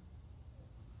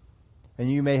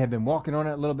 And you may have been walking on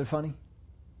it a little bit funny.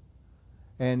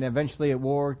 And eventually it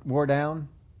wore down,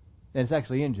 and it's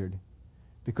actually injured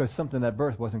because something at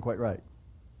birth wasn't quite right.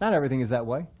 Not everything is that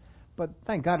way, but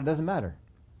thank God it doesn't matter.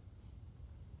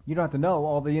 You don't have to know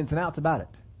all the ins and outs about it.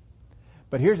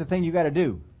 But here's the thing you got to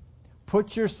do.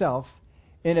 Put yourself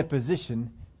in a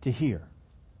position to hear.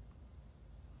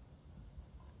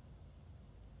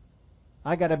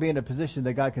 I got to be in a position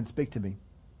that God can speak to me,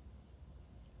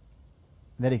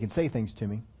 that He can say things to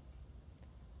me,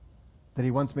 that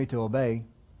He wants me to obey,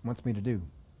 wants me to do.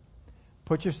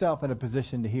 Put yourself in a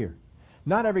position to hear.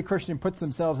 Not every Christian puts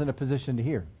themselves in a position to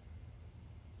hear.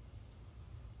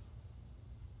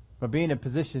 But be in a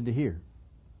position to hear.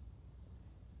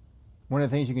 One of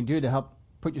the things you can do to help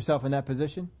put yourself in that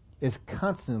position is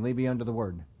constantly be under the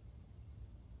Word.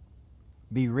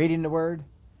 Be reading the Word.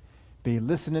 Be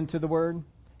listening to the Word.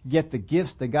 Get the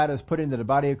gifts that God has put into the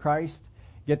body of Christ.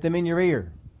 Get them in your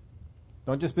ear.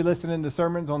 Don't just be listening to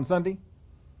sermons on Sunday.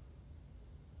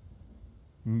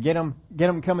 Get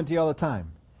them coming to you all the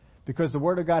time. Because the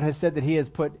Word of God has said that He has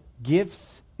put gifts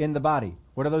in the body.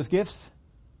 What are those gifts?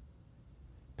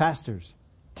 Pastors,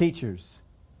 teachers,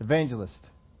 evangelists,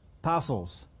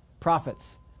 apostles, prophets.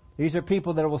 These are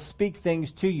people that will speak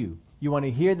things to you. You want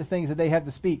to hear the things that they have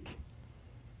to speak.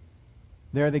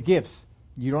 They're the gifts.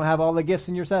 You don't have all the gifts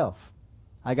in yourself.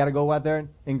 I got to go out there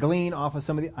and glean off of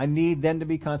some of the... I need them to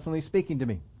be constantly speaking to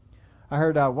me. I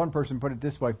heard one person put it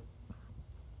this way,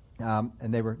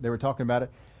 and they were talking about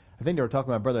it. I think they were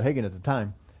talking about Brother Hagin at the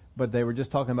time, but they were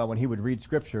just talking about when he would read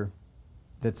Scripture,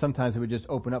 that sometimes it would just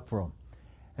open up for him.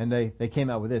 And they came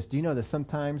out with this. Do you know that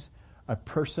sometimes a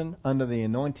person under the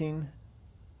anointing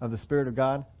of the Spirit of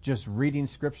God, just reading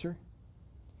Scripture,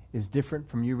 is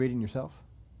different from you reading yourself?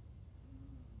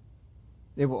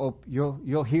 It will.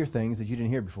 You'll hear things that you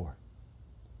didn't hear before.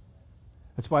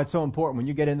 That's why it's so important when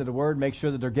you get into the Word, make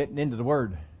sure that they're getting into the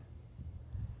Word.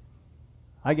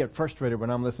 I get frustrated when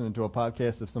I'm listening to a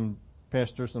podcast of some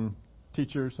pastor, some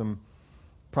teacher, some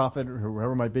prophet, or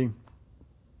whoever it might be,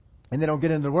 and they don't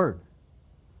get into the Word.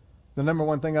 The number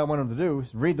one thing I want them to do is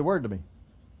read the Word to me.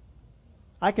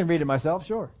 I can read it myself,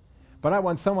 sure. But I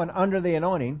want someone under the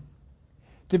anointing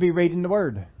to be reading the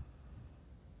Word.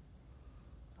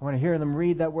 I want to hear them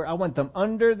read that Word. I want them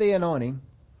under the anointing,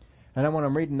 and I want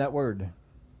them reading that Word.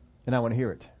 And I want to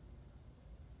hear it.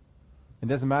 It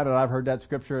doesn't matter that I've heard that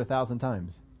Scripture 1,000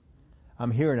 times.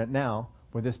 I'm hearing it now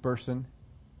with this person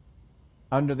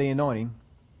under the anointing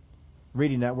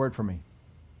reading that Word for me.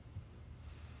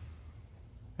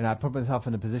 And I put myself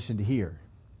in a position to hear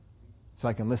so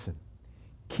I can listen.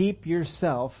 Keep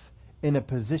yourself in a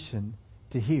position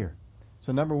to hear.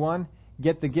 So number one,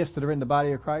 get the gifts that are in the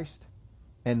body of Christ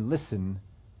and listen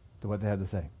to what they have to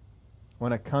say.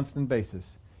 On a constant basis,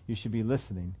 you should be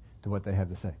listening to what they have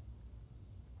to say.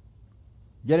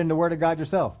 Get in the Word of God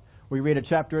yourself. We read a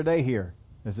chapter a day here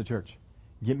as a church.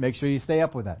 Make sure you stay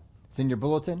up with that. It's in your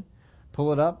bulletin.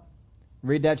 Pull it up.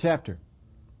 Read that chapter.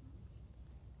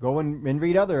 Go and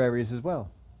read other areas as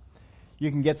well.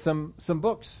 You can get some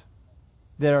books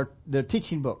that are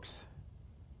teaching books.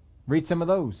 Read some of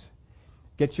those.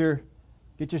 Get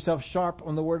yourself sharp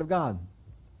on the Word of God.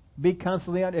 Be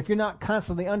constantly under. If you're not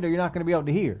constantly under, you're not going to be able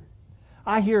to hear.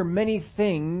 I hear many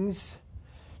things.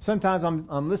 Sometimes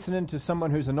I'm listening to someone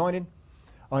who's anointed,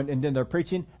 and then they're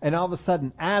preaching, and all of a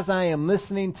sudden, as I am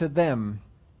listening to them,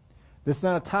 this is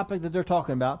not a topic that they're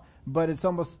talking about, but it's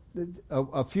almost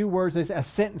a few words, a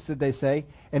sentence that they say,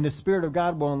 and the Spirit of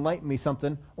God will enlighten me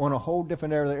something on a whole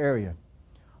different area.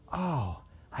 Oh,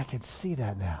 I can see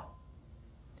that now.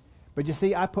 But you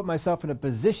see, I put myself in a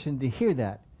position to hear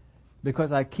that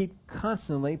because I keep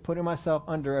constantly putting myself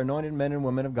under anointed men and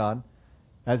women of God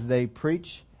as they preach,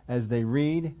 as they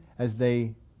read, as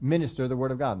they minister the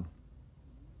Word of God.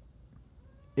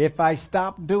 If I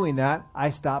stop doing that,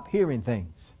 I stop hearing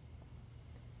things.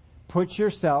 Put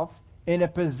yourself in a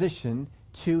position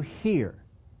to hear.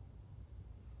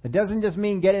 It doesn't just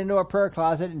mean get into a prayer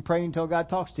closet and pray until God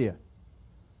talks to you.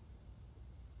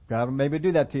 God will maybe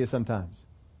do that to you sometimes.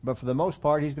 But for the most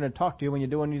part, He's going to talk to you when you're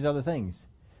doing these other things.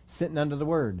 Sitting under the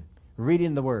Word,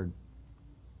 reading the Word.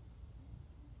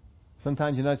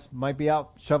 Sometimes you might be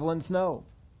out shoveling snow,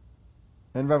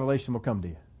 and revelation will come to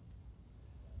you.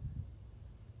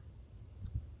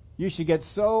 You should get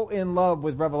so in love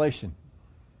with revelation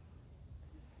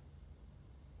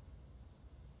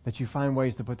that you find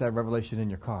ways to put that revelation in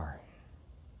your car.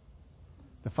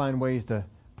 To find ways to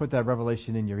put that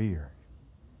revelation in your ear.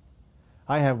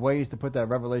 I have ways to put that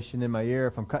revelation in my ear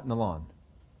if I'm cutting the lawn.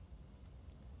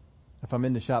 If I'm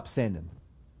in the shop sanding.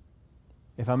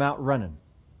 If I'm out running.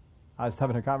 I was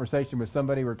having a conversation with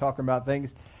somebody. We were talking about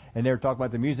things, and they were talking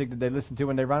about the music that they listen to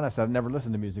when they run. I said, I've never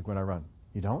listened to music when I run.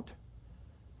 You don't?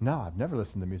 No, I've never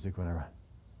listened to music when I run.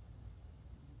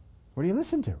 What do you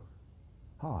listen to?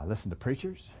 Oh, I listen to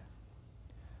preachers.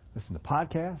 Listen to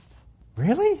podcasts.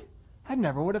 Really? I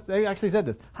never would have. They actually said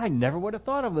this. I never would have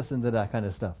thought of listening to that kind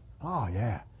of stuff. Oh,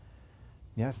 yeah.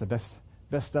 Yeah, it's the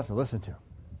best stuff to listen to.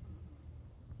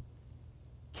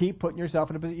 Keep putting yourself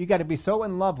in a position. You got to be so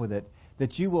in love with it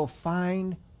that you will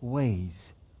find ways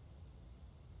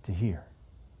to hear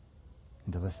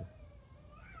and to listen.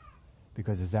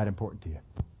 Because it's that important to you.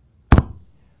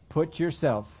 Put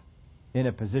yourself in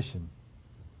a position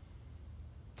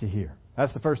to hear.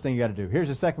 That's the first thing you got to do. Here's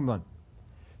the second one.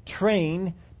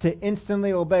 Train to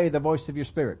instantly obey the voice of your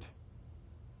spirit.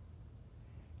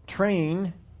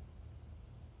 Train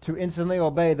to instantly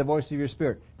obey the voice of your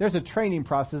spirit. There's a training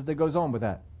process that goes on with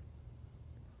that.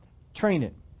 Train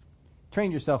it.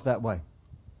 Train yourself that way.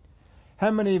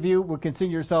 How many of you would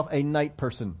consider yourself a night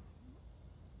person?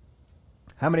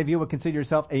 How many of you would consider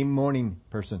yourself a morning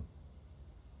person?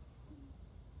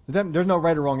 There's no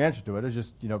right or wrong answer to it. It's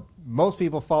just, most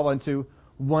people fall into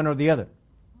one or the other.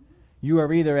 You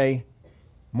are either a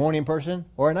morning person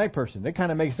or a night person. It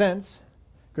kind of makes sense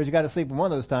because you got to sleep in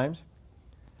one of those times.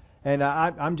 And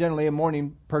I'm generally a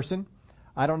morning person.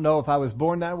 I don't know if I was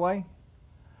born that way.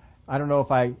 I don't know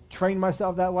if I trained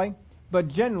myself that way. But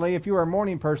generally, if you are a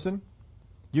morning person,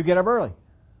 you get up early.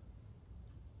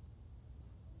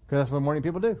 Because that's what morning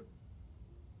people do.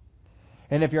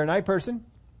 And if you're a night person,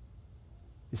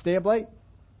 you stay up late.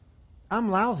 I'm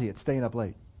lousy at staying up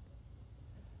late.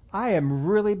 I am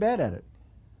really bad at it.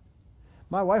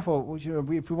 My wife will,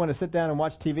 if we want to sit down and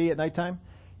watch TV at nighttime,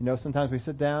 sometimes we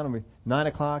sit down and 9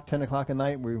 o'clock, 10 o'clock at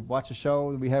night, we watch a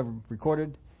show that we have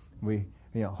recorded,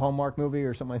 Hallmark movie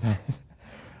or something like that.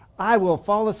 I will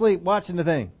fall asleep watching the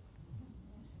thing.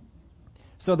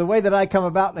 So the way that I come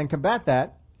about and combat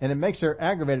that, and it makes her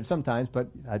aggravated sometimes, but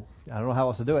I don't know how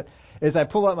else to do it, is I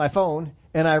pull out my phone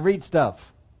and I read stuff.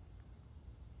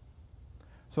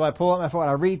 So I pull out my phone,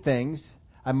 I read things,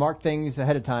 I mark things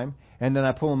ahead of time, and then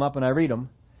I pull them up and I read them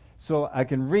so I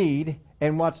can read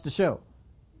and watch the show.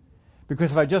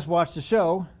 Because if I just watch the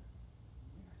show,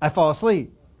 I fall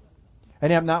asleep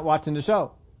and I'm not watching the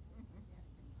show.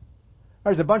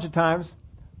 There's a bunch of times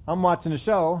I'm watching the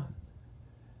show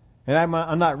and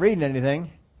I'm not reading anything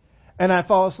and I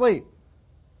fall asleep.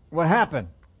 What happened?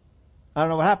 I don't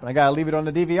know what happened. I got to leave it on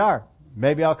the DVR.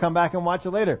 Maybe I'll come back and watch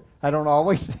it later. I don't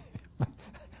always.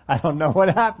 I don't know what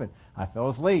happened. I fell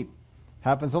asleep.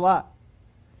 Happens a lot.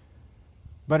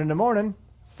 But in the morning,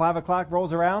 5 o'clock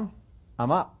rolls around,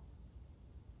 I'm up.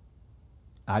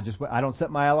 I don't set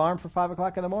my alarm for 5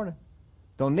 o'clock in the morning.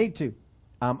 Don't need to.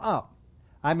 I'm up.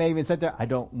 I may even sit there. I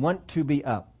don't want to be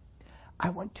up. I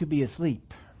want to be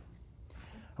asleep.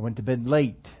 I went to bed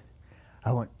late.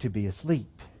 I want to be asleep.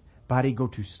 Body go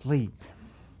to sleep.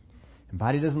 And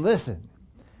body doesn't listen.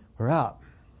 We're up.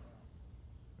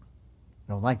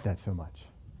 I don't like that so much.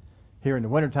 Here in the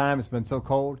wintertime, it's been so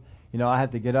cold. I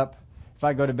have to get up. If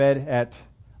I go to bed at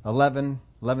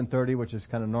 11:30, which is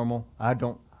kind of normal, I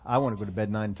want to go to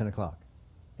bed 9, 10 o'clock.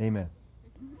 Amen.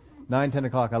 9, 10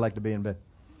 o'clock, I like to be in bed.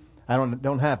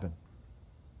 Don't happen.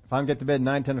 If I get to bed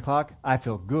 9, 10 o'clock, I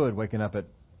feel good waking up at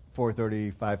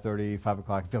 4:30, 5:30, 5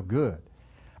 o'clock. I feel good.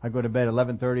 I go to bed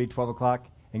 11:30, 12 o'clock,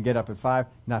 and get up at 5,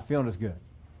 not feeling as good.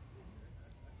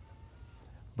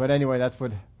 But anyway, that's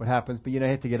what happens. But you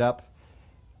have to get up,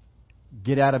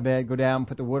 get out of bed, go down,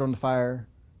 put the wood on the fire,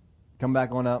 come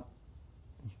back on up,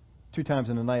 2 times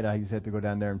in the night I used to have to go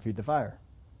down there and feed the fire.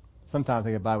 Sometimes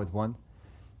I get by with one,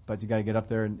 but you got to get up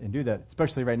there and do that,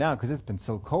 especially right now because it's been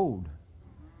so cold.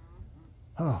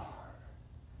 Oh.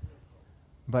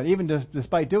 But even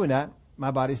despite doing that,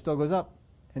 my body still goes up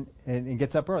and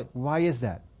gets up early. Why is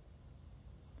that?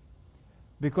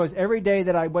 Because every day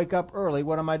that I wake up early,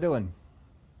 what am I doing?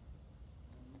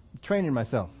 Training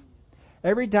myself.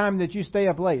 Every time that you stay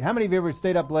up late, how many of you ever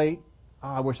stayed up late? Oh,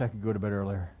 I wish I could go to bed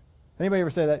earlier. Anybody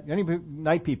ever say that? Any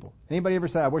night people? Anybody ever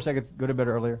say, I wish I could go to bed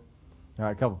earlier? All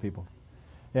right, a couple people.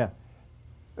 Yeah.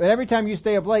 But every time you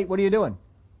stay up late, what are you doing?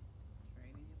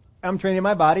 I'm training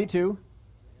my body to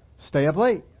stay up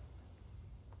late.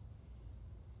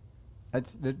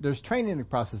 There's training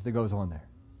process that goes on there.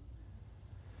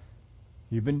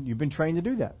 You've been trained to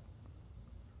do that.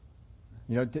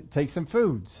 You know, take some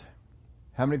foods.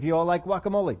 How many of you all like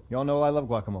guacamole? You all know I love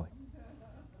guacamole.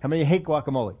 How many hate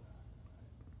guacamole?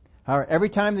 All right, every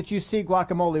time that you see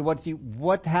guacamole,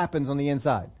 what happens on the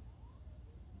inside?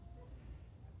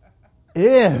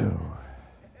 Ew.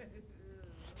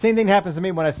 Same thing happens to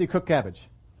me when I see cooked cabbage.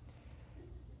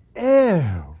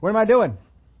 Ew. What am I doing?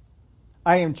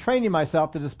 I am training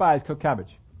myself to despise cooked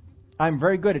cabbage. I'm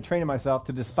very good at training myself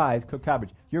to despise cooked cabbage.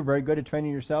 You're very good at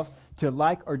training yourself to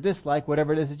like or dislike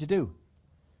whatever it is that you do.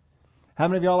 How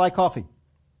many of y'all like coffee?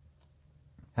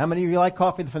 How many of you like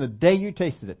coffee from the day you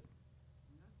tasted it?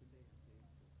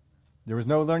 There was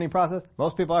no learning process.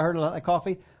 Most people I heard like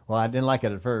coffee. Well, I didn't like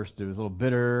it at first. It was a little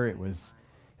bitter. It was,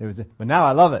 but now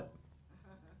I love it.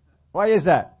 Why is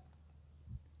that?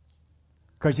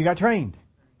 Because you got trained.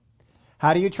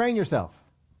 How do you train yourself?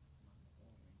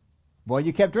 Well,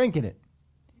 you kept drinking it.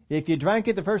 If you drank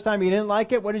it the first time you didn't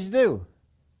like it, what did you do?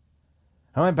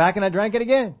 I went back and I drank it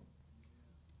again.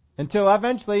 Until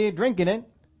eventually, drinking it.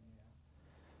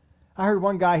 I heard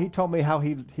one guy, he told me how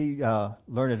he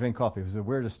learned to drink coffee. It was the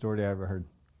weirdest story I ever heard.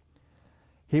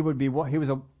 He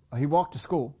walked to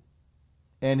school,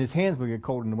 and his hands would get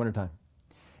cold in the wintertime.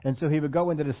 And so he would go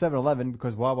into the 7-Eleven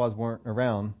because Wawa's weren't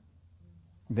around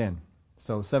then.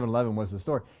 So 7-Eleven was the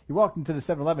store. He walked into the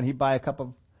 7-Eleven, he'd buy a cup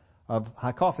of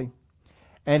hot coffee,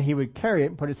 and he would carry it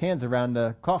and put his hands around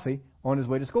the coffee on his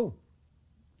way to school.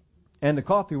 And the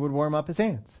coffee would warm up his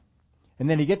hands. And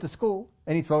then he'd get to school,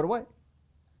 and he'd throw it away.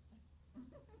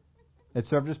 It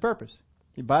served his purpose.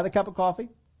 He'd buy the cup of coffee,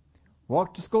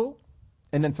 walk to school,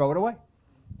 and then throw it away.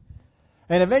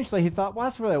 And eventually he thought, well,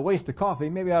 that's really a waste of coffee.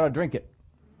 Maybe I ought to drink it.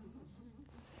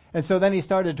 And so then he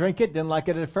started to drink it. Didn't like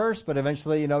it at first, but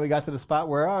eventually, he got to the spot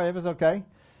where, it was okay.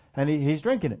 And he's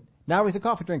drinking it. Now he's a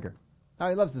coffee drinker. Now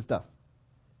he loves this stuff.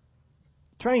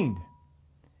 Trained.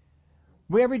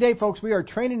 Every day, folks, we are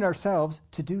training ourselves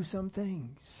to do some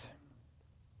things.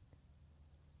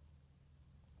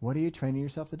 What are you training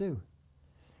yourself to do?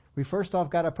 We first off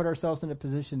got to put ourselves in a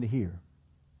position to hear.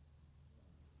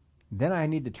 Then I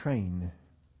need to train.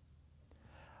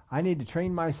 I need to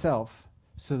train myself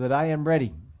so that I am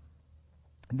ready.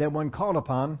 Then when called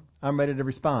upon, I'm ready to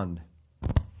respond.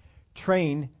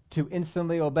 Train to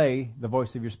instantly obey the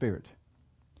voice of your spirit.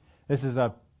 This is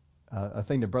a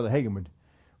thing that Brother Hagin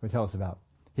would tell us about.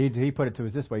 He put it to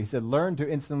us this way. He said, learn to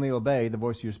instantly obey the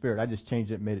voice of your spirit. I just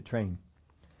changed it and made it train.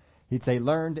 He'd say,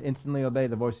 learn to instantly obey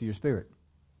the voice of your spirit.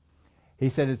 He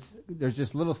said there's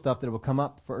just little stuff that will come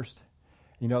up first.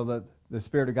 The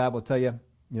Spirit of God will tell you,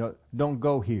 don't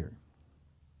go here.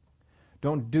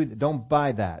 Don't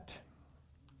buy that.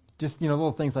 Just,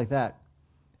 little things like that.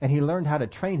 And he learned how to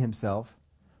train himself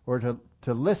or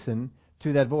to listen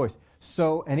to that voice.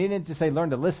 So, and he didn't just say learn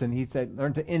to listen, he said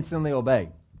learn to instantly obey.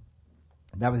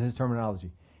 That was his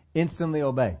terminology. Instantly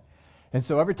obey. And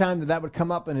so every time that would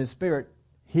come up in his spirit,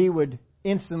 he would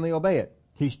instantly obey it.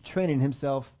 He's training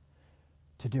himself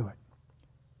to do it.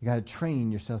 You got to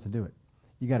train yourself to do it.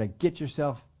 You got to get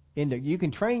yourself into. You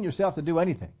can train yourself to do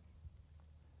anything.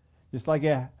 Just like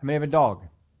I may have a dog.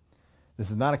 This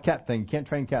is not a cat thing. You can't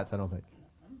train cats, I don't think.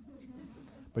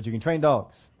 But you can train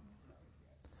dogs.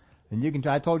 And you can.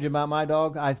 I told you about my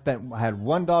dog. I had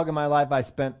one dog in my life. I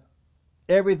spent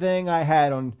everything I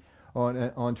had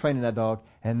on training that dog,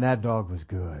 and that dog was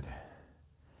good.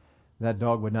 That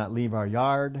dog would not leave our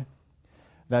yard.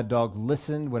 That dog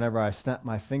listened whenever I snapped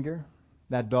my finger.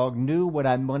 That dog knew what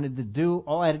I wanted to do.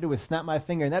 All I had to do was snap my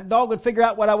finger, and that dog would figure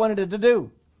out what I wanted it to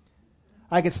do.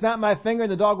 I could snap my finger,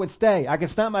 and the dog would stay. I could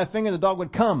snap my finger, and the dog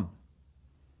would come.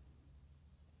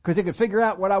 Because it could figure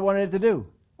out what I wanted it to do.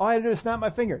 All I had to do was snap my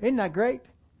finger. Isn't that great?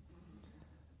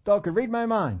 Dog could read my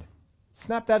mind.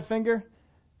 Snap that finger.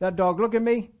 That dog look at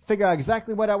me, figure out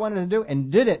exactly what I wanted to do,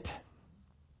 and did it.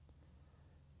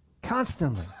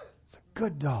 Constantly. It's a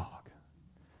good dog.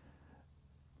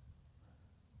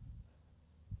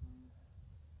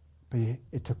 But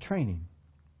it took training.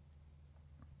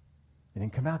 It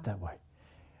didn't come out that way.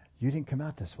 You didn't come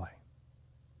out this way.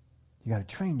 You got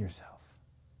to train yourself.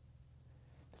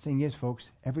 The thing is, folks,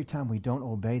 every time we don't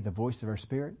obey the voice of our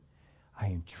spirit, I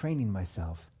am training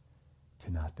myself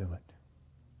to not do it.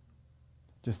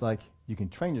 Just like you can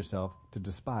train yourself to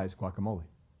despise guacamole.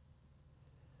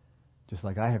 Just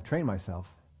like I have trained myself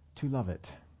to love it.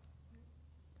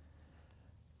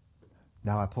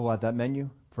 Now I pull out that menu,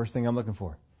 first thing I'm looking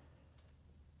for.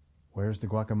 Where's the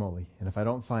guacamole? And if I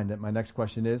don't find it, my next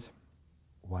question is,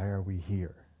 why are we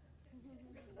here?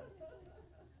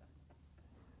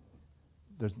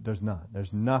 There's none.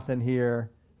 There's nothing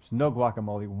here. There's no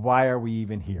guacamole. Why are we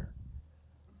even here?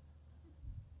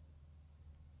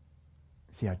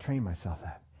 See, I trained myself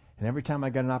that. And every time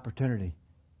I got an opportunity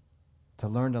to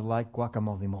learn to like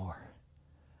guacamole more,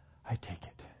 I take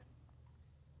it.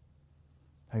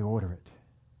 I order it.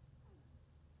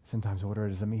 Sometimes order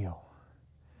it as a meal.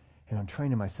 And I'm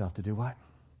training myself to do what?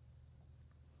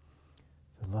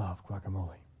 To love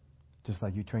guacamole. Just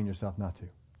like you train yourself not to.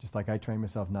 Just like I train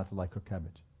myself not to like cooked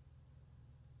cabbage.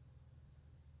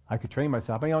 I could train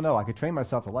myself. I don't know. I could train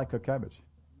myself to like cooked cabbage.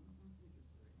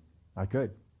 I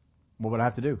could. What would I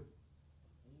have to do?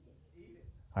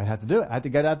 I'd have to do it. I have to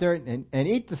get out there and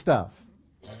eat the stuff.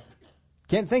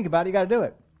 Can't think about it. You got to do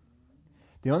it.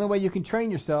 The only way you can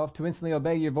train yourself to instantly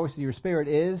obey your voice of your spirit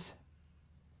is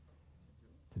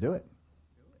to do it.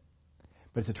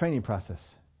 But it's a training process.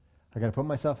 I got to put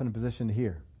myself in a position to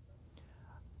hear.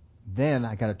 Then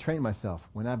I got to train myself.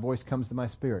 When that voice comes to my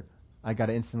spirit, I got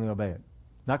to instantly obey it.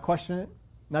 Not question it,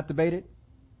 not debate it,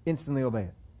 instantly obey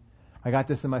it. I got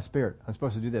this in my spirit. I'm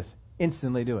supposed to do this.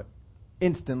 Instantly do it.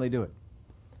 Instantly do it.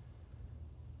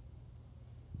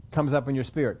 Comes up in your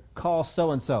spirit. Call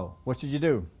so-and-so. What should you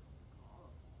do?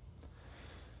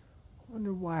 I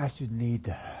wonder why I should need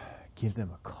to give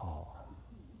them a call.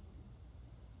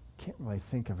 Can't really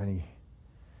think of any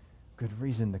good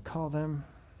reason to call them.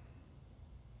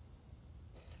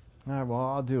 All right, well,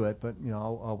 I'll do it, but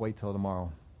I'll wait till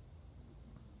tomorrow.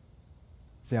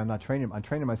 See, I'm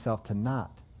training myself to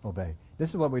not obey. This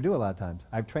is what we do a lot of times.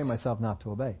 I've trained myself not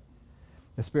to obey.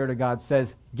 The Spirit of God says,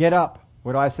 get up.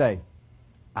 What do I say?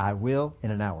 I will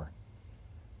in an hour.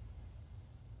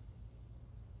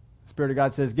 The Spirit of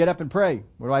God says, get up and pray.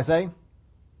 What do I say?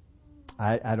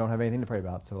 I don't have anything to pray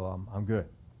about, so I'm good.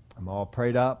 I'm all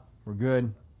prayed up. We're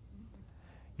good.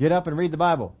 Get up and read the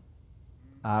Bible.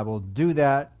 I will do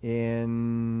that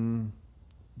in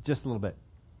just a little bit.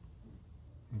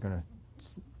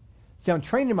 I'm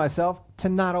training myself to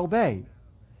not obey.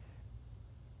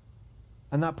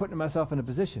 I'm not putting myself in a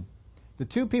position. The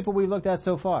two people we looked at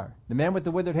so far, the man with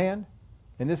the withered hand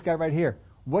and this guy right here,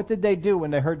 what did they do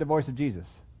when they heard the voice of Jesus?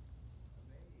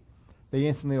 They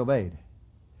instantly obeyed.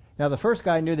 Now the first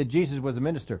guy knew that Jesus was a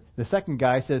minister. The second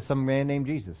guy says some man named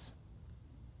Jesus.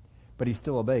 But he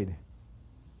still obeyed.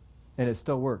 And it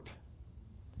still worked.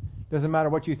 Doesn't matter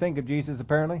what you think of Jesus,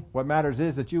 apparently. What matters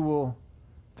is that you will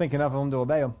think enough of him to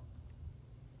obey him.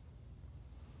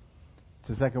 It's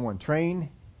the second one. Train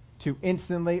to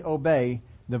instantly obey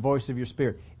the voice of your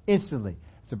spirit. Instantly.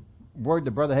 It's a word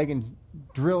that Brother Hagin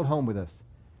drilled home with us.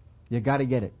 You got to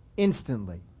get it.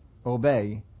 Instantly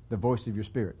obey the voice of your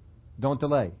spirit. Don't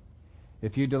delay.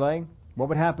 If you delay, what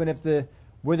would happen if the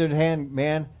withered hand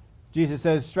man, Jesus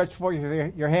says, stretch forth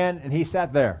your hand, and he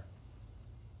sat there?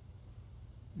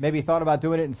 Maybe he thought about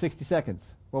doing it in 60 seconds.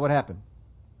 What would happen?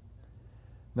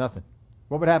 Nothing.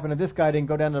 What would happen if this guy didn't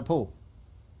go down to the pool?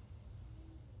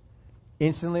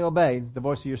 Instantly obey the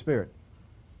voice of your spirit.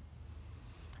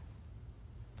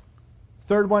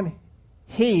 Third one,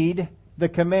 heed the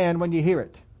command when you hear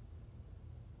it.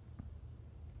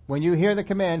 When you hear the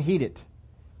command, heed it.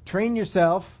 Train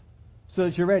yourself so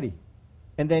that you're ready,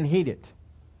 and then heed it.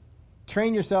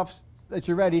 Train yourself so that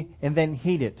you're ready, and then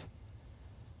heed it.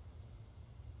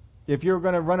 If you're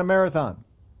going to run a marathon,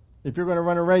 if you're going to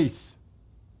run a race,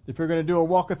 if you're going to do a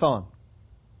walkathon,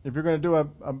 if you're going to do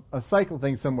a cycle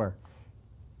thing somewhere,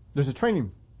 there's a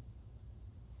training.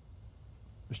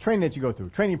 There's training that you go through,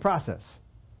 training process.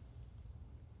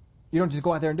 You don't just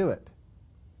go out there and do it.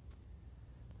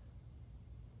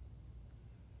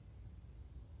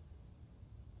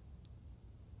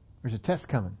 There's a test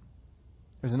coming.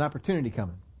 There's an opportunity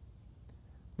coming.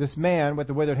 This man with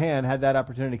the withered hand had that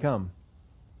opportunity come.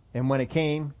 And when it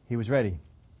came, he was ready.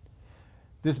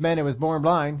 This man that was born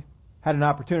blind had an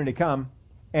opportunity come,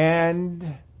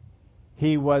 and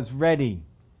he was ready.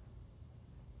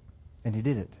 And he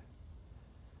did it.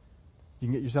 You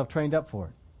can get yourself trained up for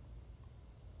it.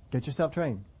 Get yourself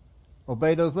trained.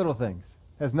 Obey those little things.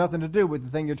 It has nothing to do with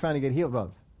the thing you're trying to get healed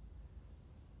of.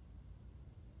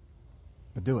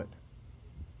 But do it.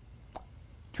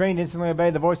 Train to instantly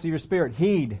obey the voice of your spirit.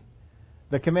 Heed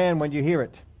the command when you hear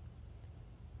it.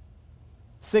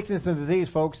 Sickness and disease,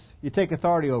 folks, you take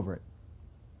authority over it.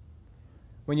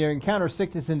 When you encounter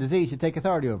sickness and disease, you take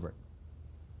authority over it.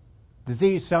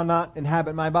 Disease shall not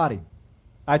inhabit my body.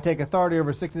 I take authority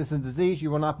over sickness and disease.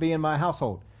 You will not be in my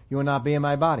household. You will not be in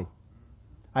my body.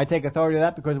 I take authority of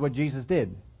that because of what Jesus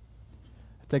did.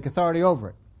 I take authority over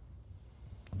it.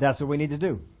 That's what we need to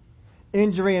do.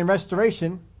 Injury and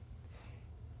restoration,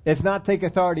 it's not take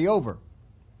authority over.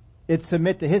 It's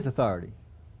submit to His authority.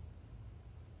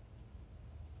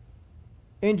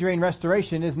 Injury and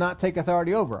restoration is not take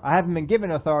authority over. I haven't been given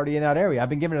authority in that area. I've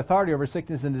been given authority over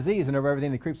sickness and disease and over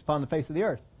everything that creeps upon the face of the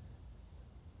earth.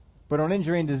 But on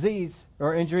injury and disease,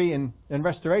 or injury and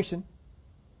restoration,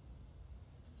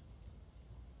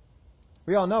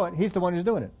 we all know it. He's the one who's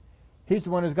doing it. He's the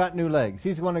one who's got new legs.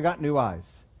 He's the one who got new eyes.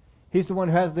 He's the one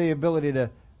who has the ability to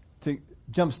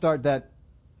jumpstart that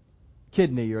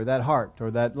kidney or that heart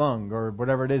or that lung or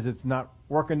whatever it is that's not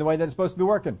working the way that it's supposed to be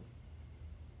working.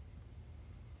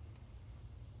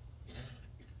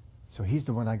 So He's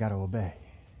the one I got to obey.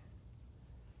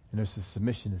 And there's a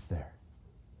submission that's there.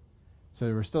 So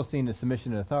we're still seeing the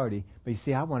submission and authority, but you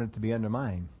see, I want it to be under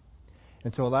mine.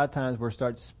 And so a lot of times we'll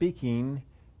start speaking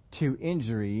to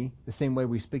injury the same way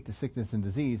we speak to sickness and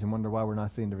disease and wonder why we're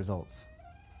not seeing the results.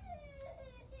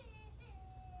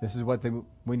 This is what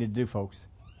we need to do, folks.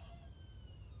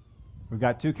 We've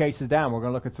got 2 cases down. We're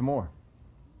going to look at some more.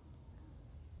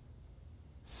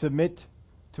 Submit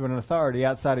to an authority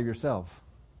outside of yourself.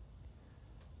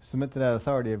 Submit to that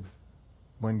authority of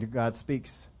when God speaks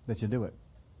that you do it.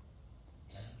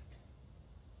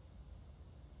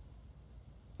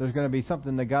 There's going to be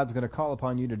something that God's going to call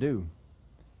upon you to do.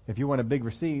 If you want a big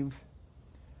receive,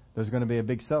 there's going to be a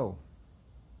big sow.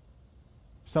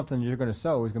 Something you're going to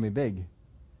sow is going to be big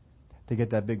to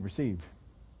get that big receive.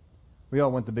 We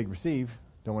all want the big receive,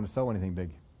 don't want to sow anything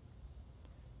big.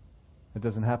 It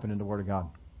doesn't happen in the Word of God.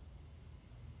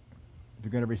 If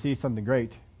you're going to receive something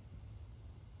great,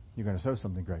 you're going to sow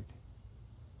something great.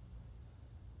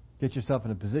 Get yourself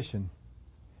in a position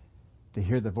to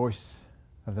hear the voice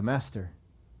of the Master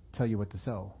tell you what to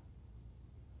sow.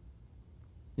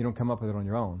 You don't come up with it on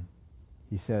your own.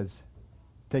 He says,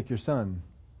 take your son,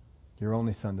 your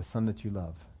only son, the son that you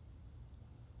love.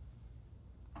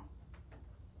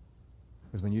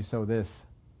 Because when you sow this,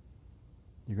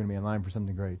 you're going to be in line for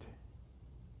something great.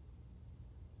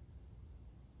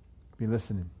 Be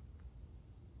listening.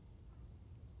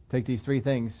 Take these 3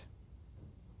 things,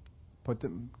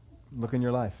 look in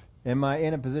your life. Am I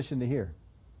in a position to hear?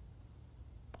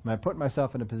 Am I putting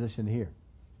myself in a position to hear?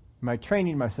 Am I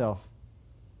training myself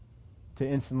to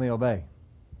instantly obey?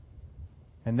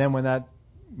 And then when that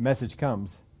message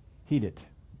comes, heed it.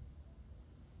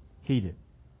 Heed it.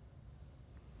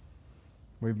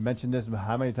 We've mentioned this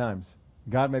how many times?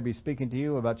 God may be speaking to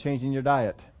you about changing your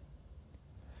diet,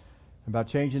 about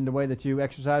changing the way that you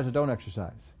exercise or don't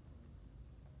exercise,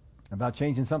 about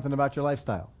changing something about your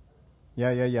lifestyle. Yeah,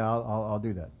 I'll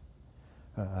do that.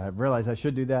 I realize I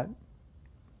should do that,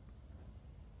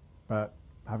 but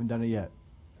I haven't done it yet.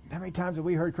 How many times have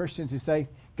we heard Christians who say,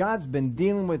 God's been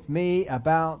dealing with me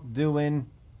about doing...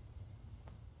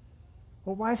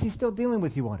 Well, why is He still dealing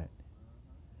with you on it?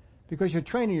 Because you're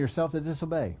training yourself to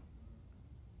disobey.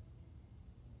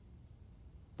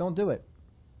 Don't do it.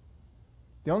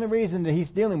 The only reason that He's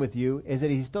dealing with you is that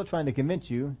He's still trying to convince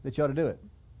you that you ought to do it.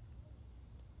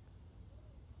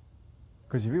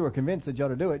 Because if you were convinced that you ought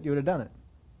to do it, you would have done it.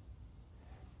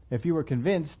 If you were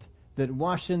convinced that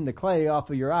washing the clay off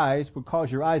of your eyes would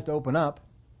cause your eyes to open up,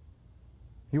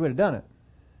 you would have done it.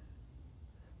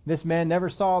 This man never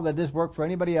saw that this worked for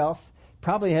anybody else.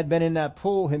 Probably had been in that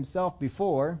pool himself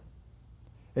before.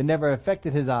 It never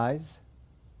affected his eyes.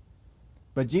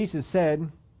 But Jesus said,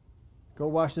 go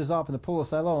wash this off in the pool of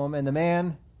Siloam. And the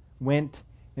man went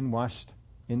and washed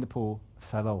in the pool of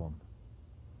Siloam.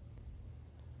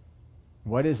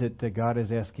 What is it that God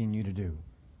is asking you to do?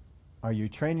 Are you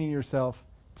training yourself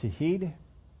to heed,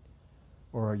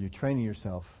 or are you training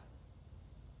yourself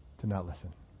to not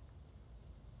listen?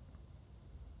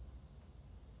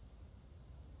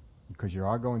 Because you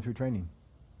are going through training.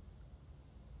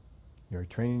 You're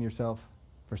training yourself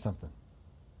for something.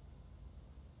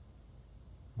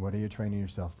 What are you training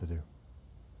yourself to do?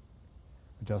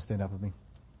 Would y'all stand up with me?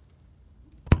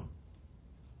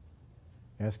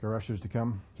 Ask our ushers to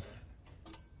come.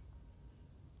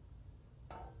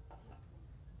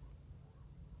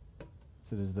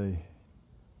 It is the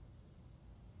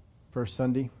first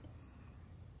Sunday,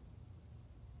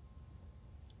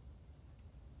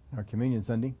 our communion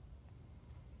Sunday.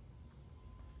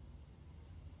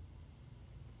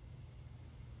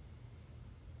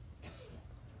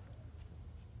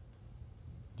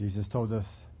 Jesus told us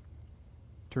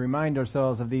to remind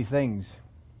ourselves of these things.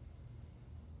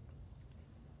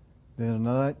 Then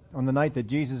on the night that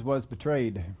Jesus was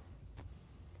betrayed,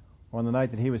 on the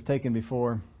night that he was taken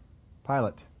before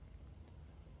Pilate,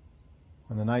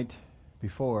 on the night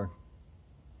before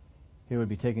he would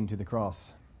be taken to the cross,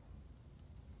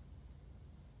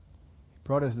 he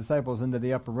brought his disciples into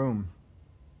the upper room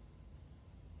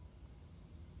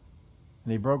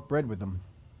and he broke bread with them.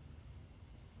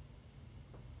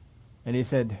 And he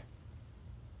said,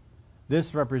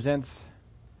 "This represents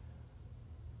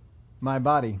my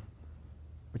body,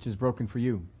 which is broken for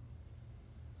you."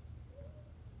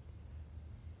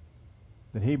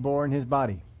 That he bore in his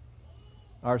body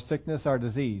our sickness, our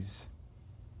disease,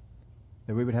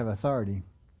 that we would have authority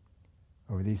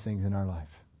over these things in our life.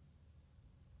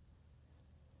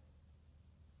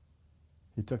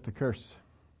 He took the curse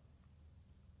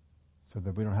so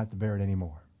that we don't have to bear it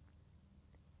anymore.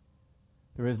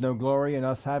 There is no glory in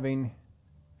us having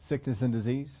sickness and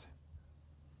disease.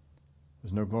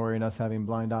 There's no glory in us having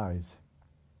blind eyes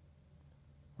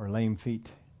or lame feet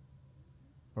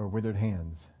or withered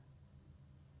hands.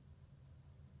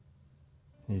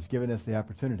 And He's given us the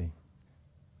opportunity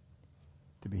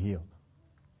to be healed.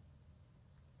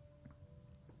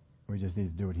 We just need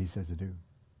to do what He says to do.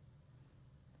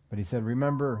 But He said,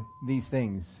 remember these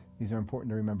things. These are important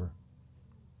to remember.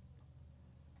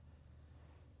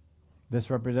 This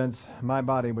represents my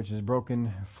body, which is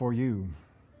broken for you.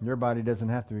 Your body doesn't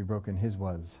have to be broken. His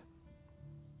was.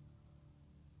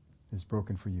 It's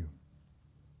broken for you.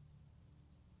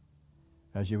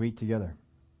 As you eat together,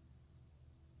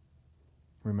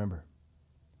 remember.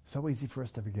 So easy for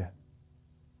us to forget.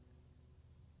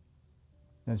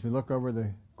 As we look over the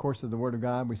course of the Word of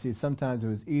God, we see sometimes it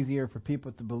was easier for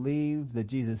people to believe that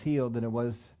Jesus healed than it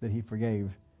was that He forgave.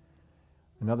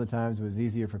 And other times it was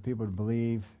easier for people to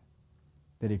believe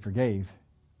that He forgave,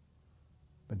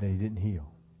 but that He didn't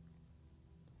heal.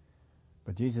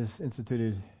 But Jesus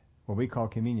instituted what we call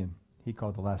communion. He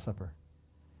called the Last Supper,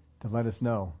 to let us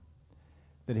know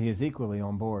that He is equally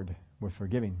on board with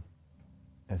forgiving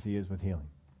as He is with healing.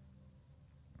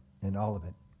 And all of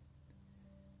it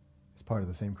is part of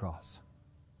the same cross.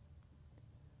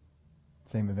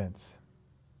 Same events.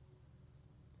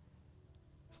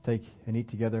 Let's take and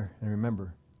eat together and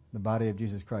remember the body of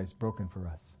Jesus Christ broken for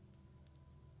us.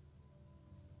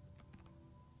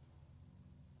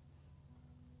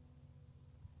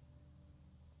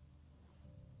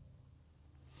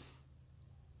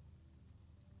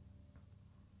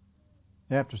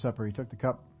 After supper, He took the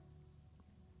cup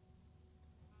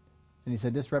and He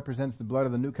said, "This represents the blood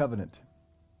of the new covenant.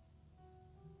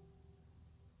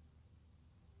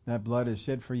 That blood is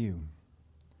shed for you.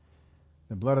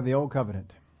 The blood of the old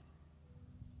covenant.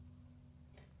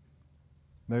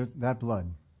 That blood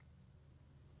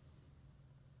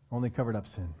only covered up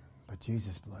sin, but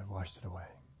Jesus' blood washed it away.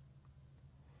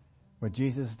 With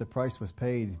Jesus, the price was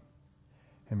paid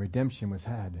and redemption was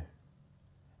had.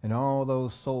 And all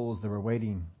those souls that were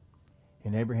waiting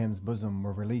in Abraham's bosom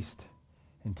were released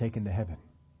and taken to heaven.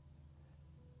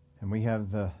 And we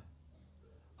have the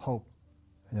hope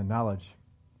and the knowledge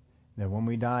that when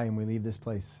we die and we leave this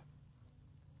place,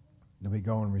 that we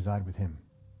go and reside with Him.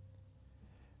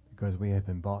 Because we have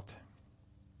been bought.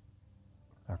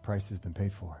 Our price has been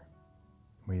paid for.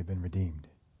 We have been redeemed.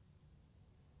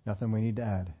 Nothing we need to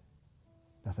add.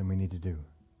 Nothing we need to do.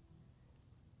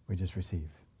 We just receive.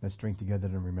 Let's drink together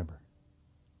and remember.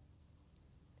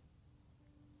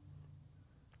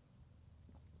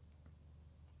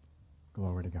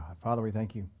 Glory to God. Father, we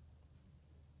thank You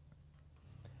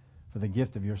for the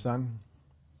gift of Your Son,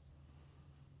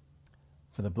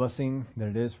 for the blessing that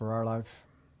it is for our life,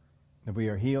 that we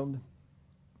are healed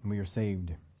and we are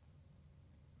saved.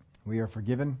 We are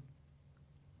forgiven.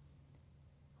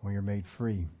 We are made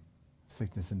free of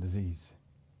sickness and disease.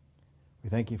 We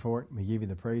thank You for it. We give You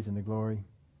the praise and the glory.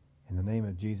 In the name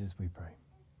of Jesus we pray.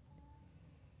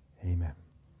 Amen.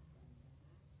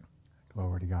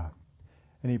 Glory to God.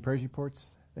 Any praise reports?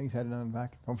 Things headed on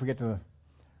back? Don't forget to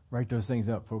write those things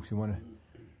up, folks. You want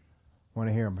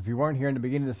to hear them. If you weren't here in the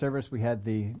beginning of the service, we had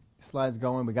the slides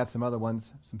going. We got some other ones.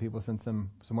 Some people sent some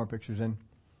more pictures in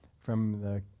from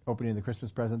the opening of the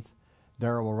Christmas presents.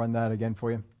 Darrell will run that again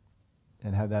for you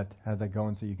and have that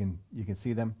going so you can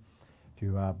see them. If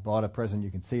you bought a present, you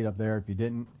can see it up there. If you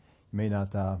didn't, you may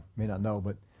not know,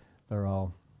 but they're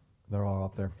all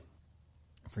up there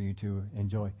for you to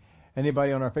enjoy.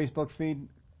 Anybody on our Facebook feed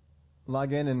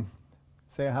log in and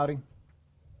say a howdy?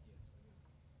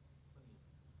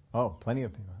 Oh, plenty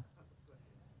of people.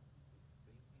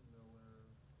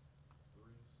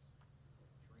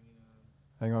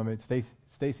 Hang on a minute.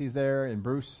 Stacy's there, and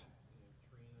Bruce,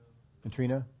 and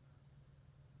Trina.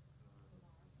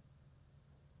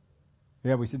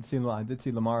 Yeah, I did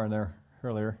see Lamar in there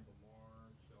earlier.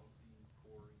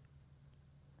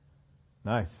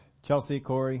 Nice. Chelsea,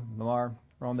 Corey, Lamar,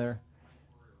 are on there.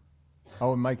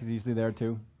 Oh, and Mike is usually there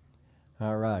too.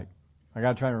 All right. I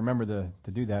got to try and remember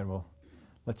to do that. We'll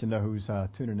let you know who's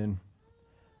tuning in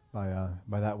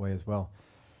by that way as well.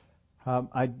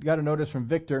 I got a notice from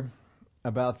Victor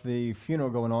about the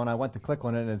funeral going on. I went to click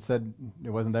on it and it said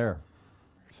it wasn't there.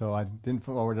 So I didn't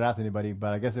forward it out to anybody, but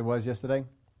I guess it was yesterday.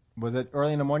 Was it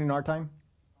early in the morning our time?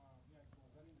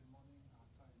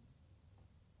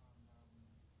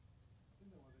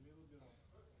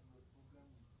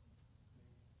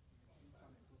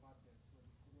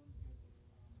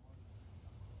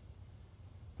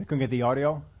 They couldn't get the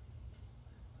audio?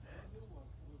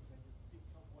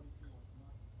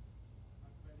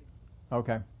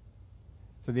 Okay.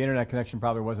 So the internet connection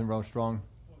probably wasn't real strong.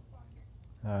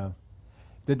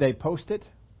 Did they post it?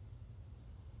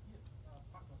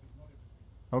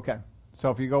 Okay. So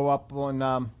if you go up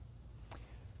on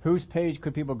whose page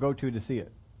could people go to see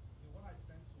it?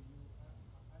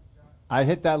 I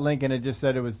hit that link and it just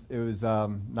said it was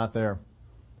not there.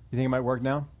 You think it might work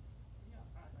now?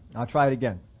 I'll try it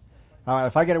again. All right.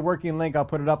 If I get a working link, I'll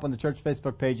put it up on the church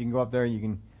Facebook page. You can go up there and you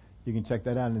can check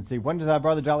that out and see. When does our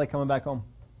brother Jolly coming back home?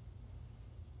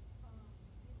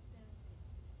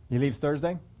 He leaves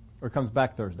Thursday, or comes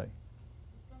back Thursday?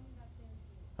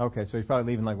 Okay, so he's probably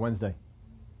leaving like Wednesday.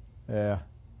 Yeah,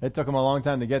 it took him a long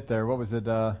time to get there. What was it?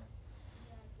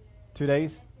 2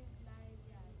 days?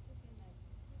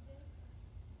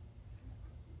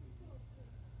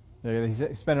 Yeah,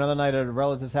 he spent another night at a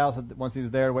relative's house once he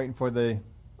was there, waiting for the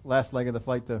last leg of the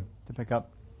flight to pick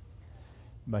up.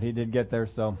 But he did get there,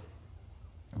 so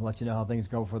I'll let you know how things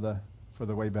go for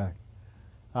the way back.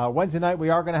 Wednesday night we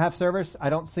are going to have service. I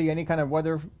don't see any kind of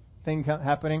weather thing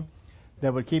happening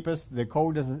that would keep us. The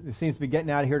cold seems to be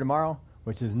getting out of here tomorrow,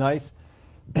 which is nice.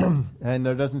 And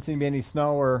there doesn't seem to be any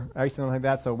snow or anything like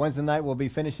that. So Wednesday night we'll be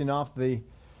finishing off the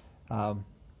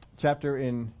chapter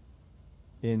in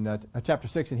chapter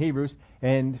 6 in Hebrews,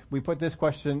 and we put this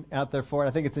question out there for it.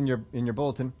 I think it's in your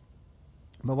bulletin.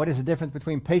 But what is the difference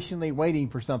between patiently waiting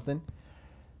for something,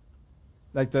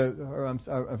 like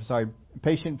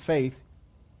patient faith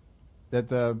that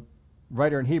the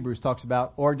writer in Hebrews talks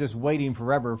about, or just waiting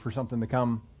forever for something to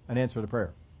come and answer the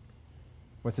prayer?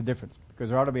 What's the difference? Because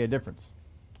there ought to be a difference.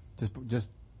 Just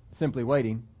simply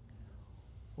waiting,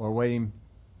 or waiting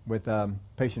with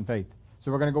patient faith.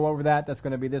 So we're going to go over that. That's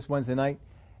going to be this Wednesday night.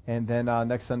 And then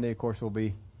next Sunday, of course, we'll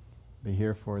be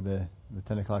here for the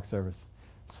 10 o'clock service.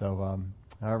 So,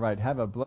 all right. Have a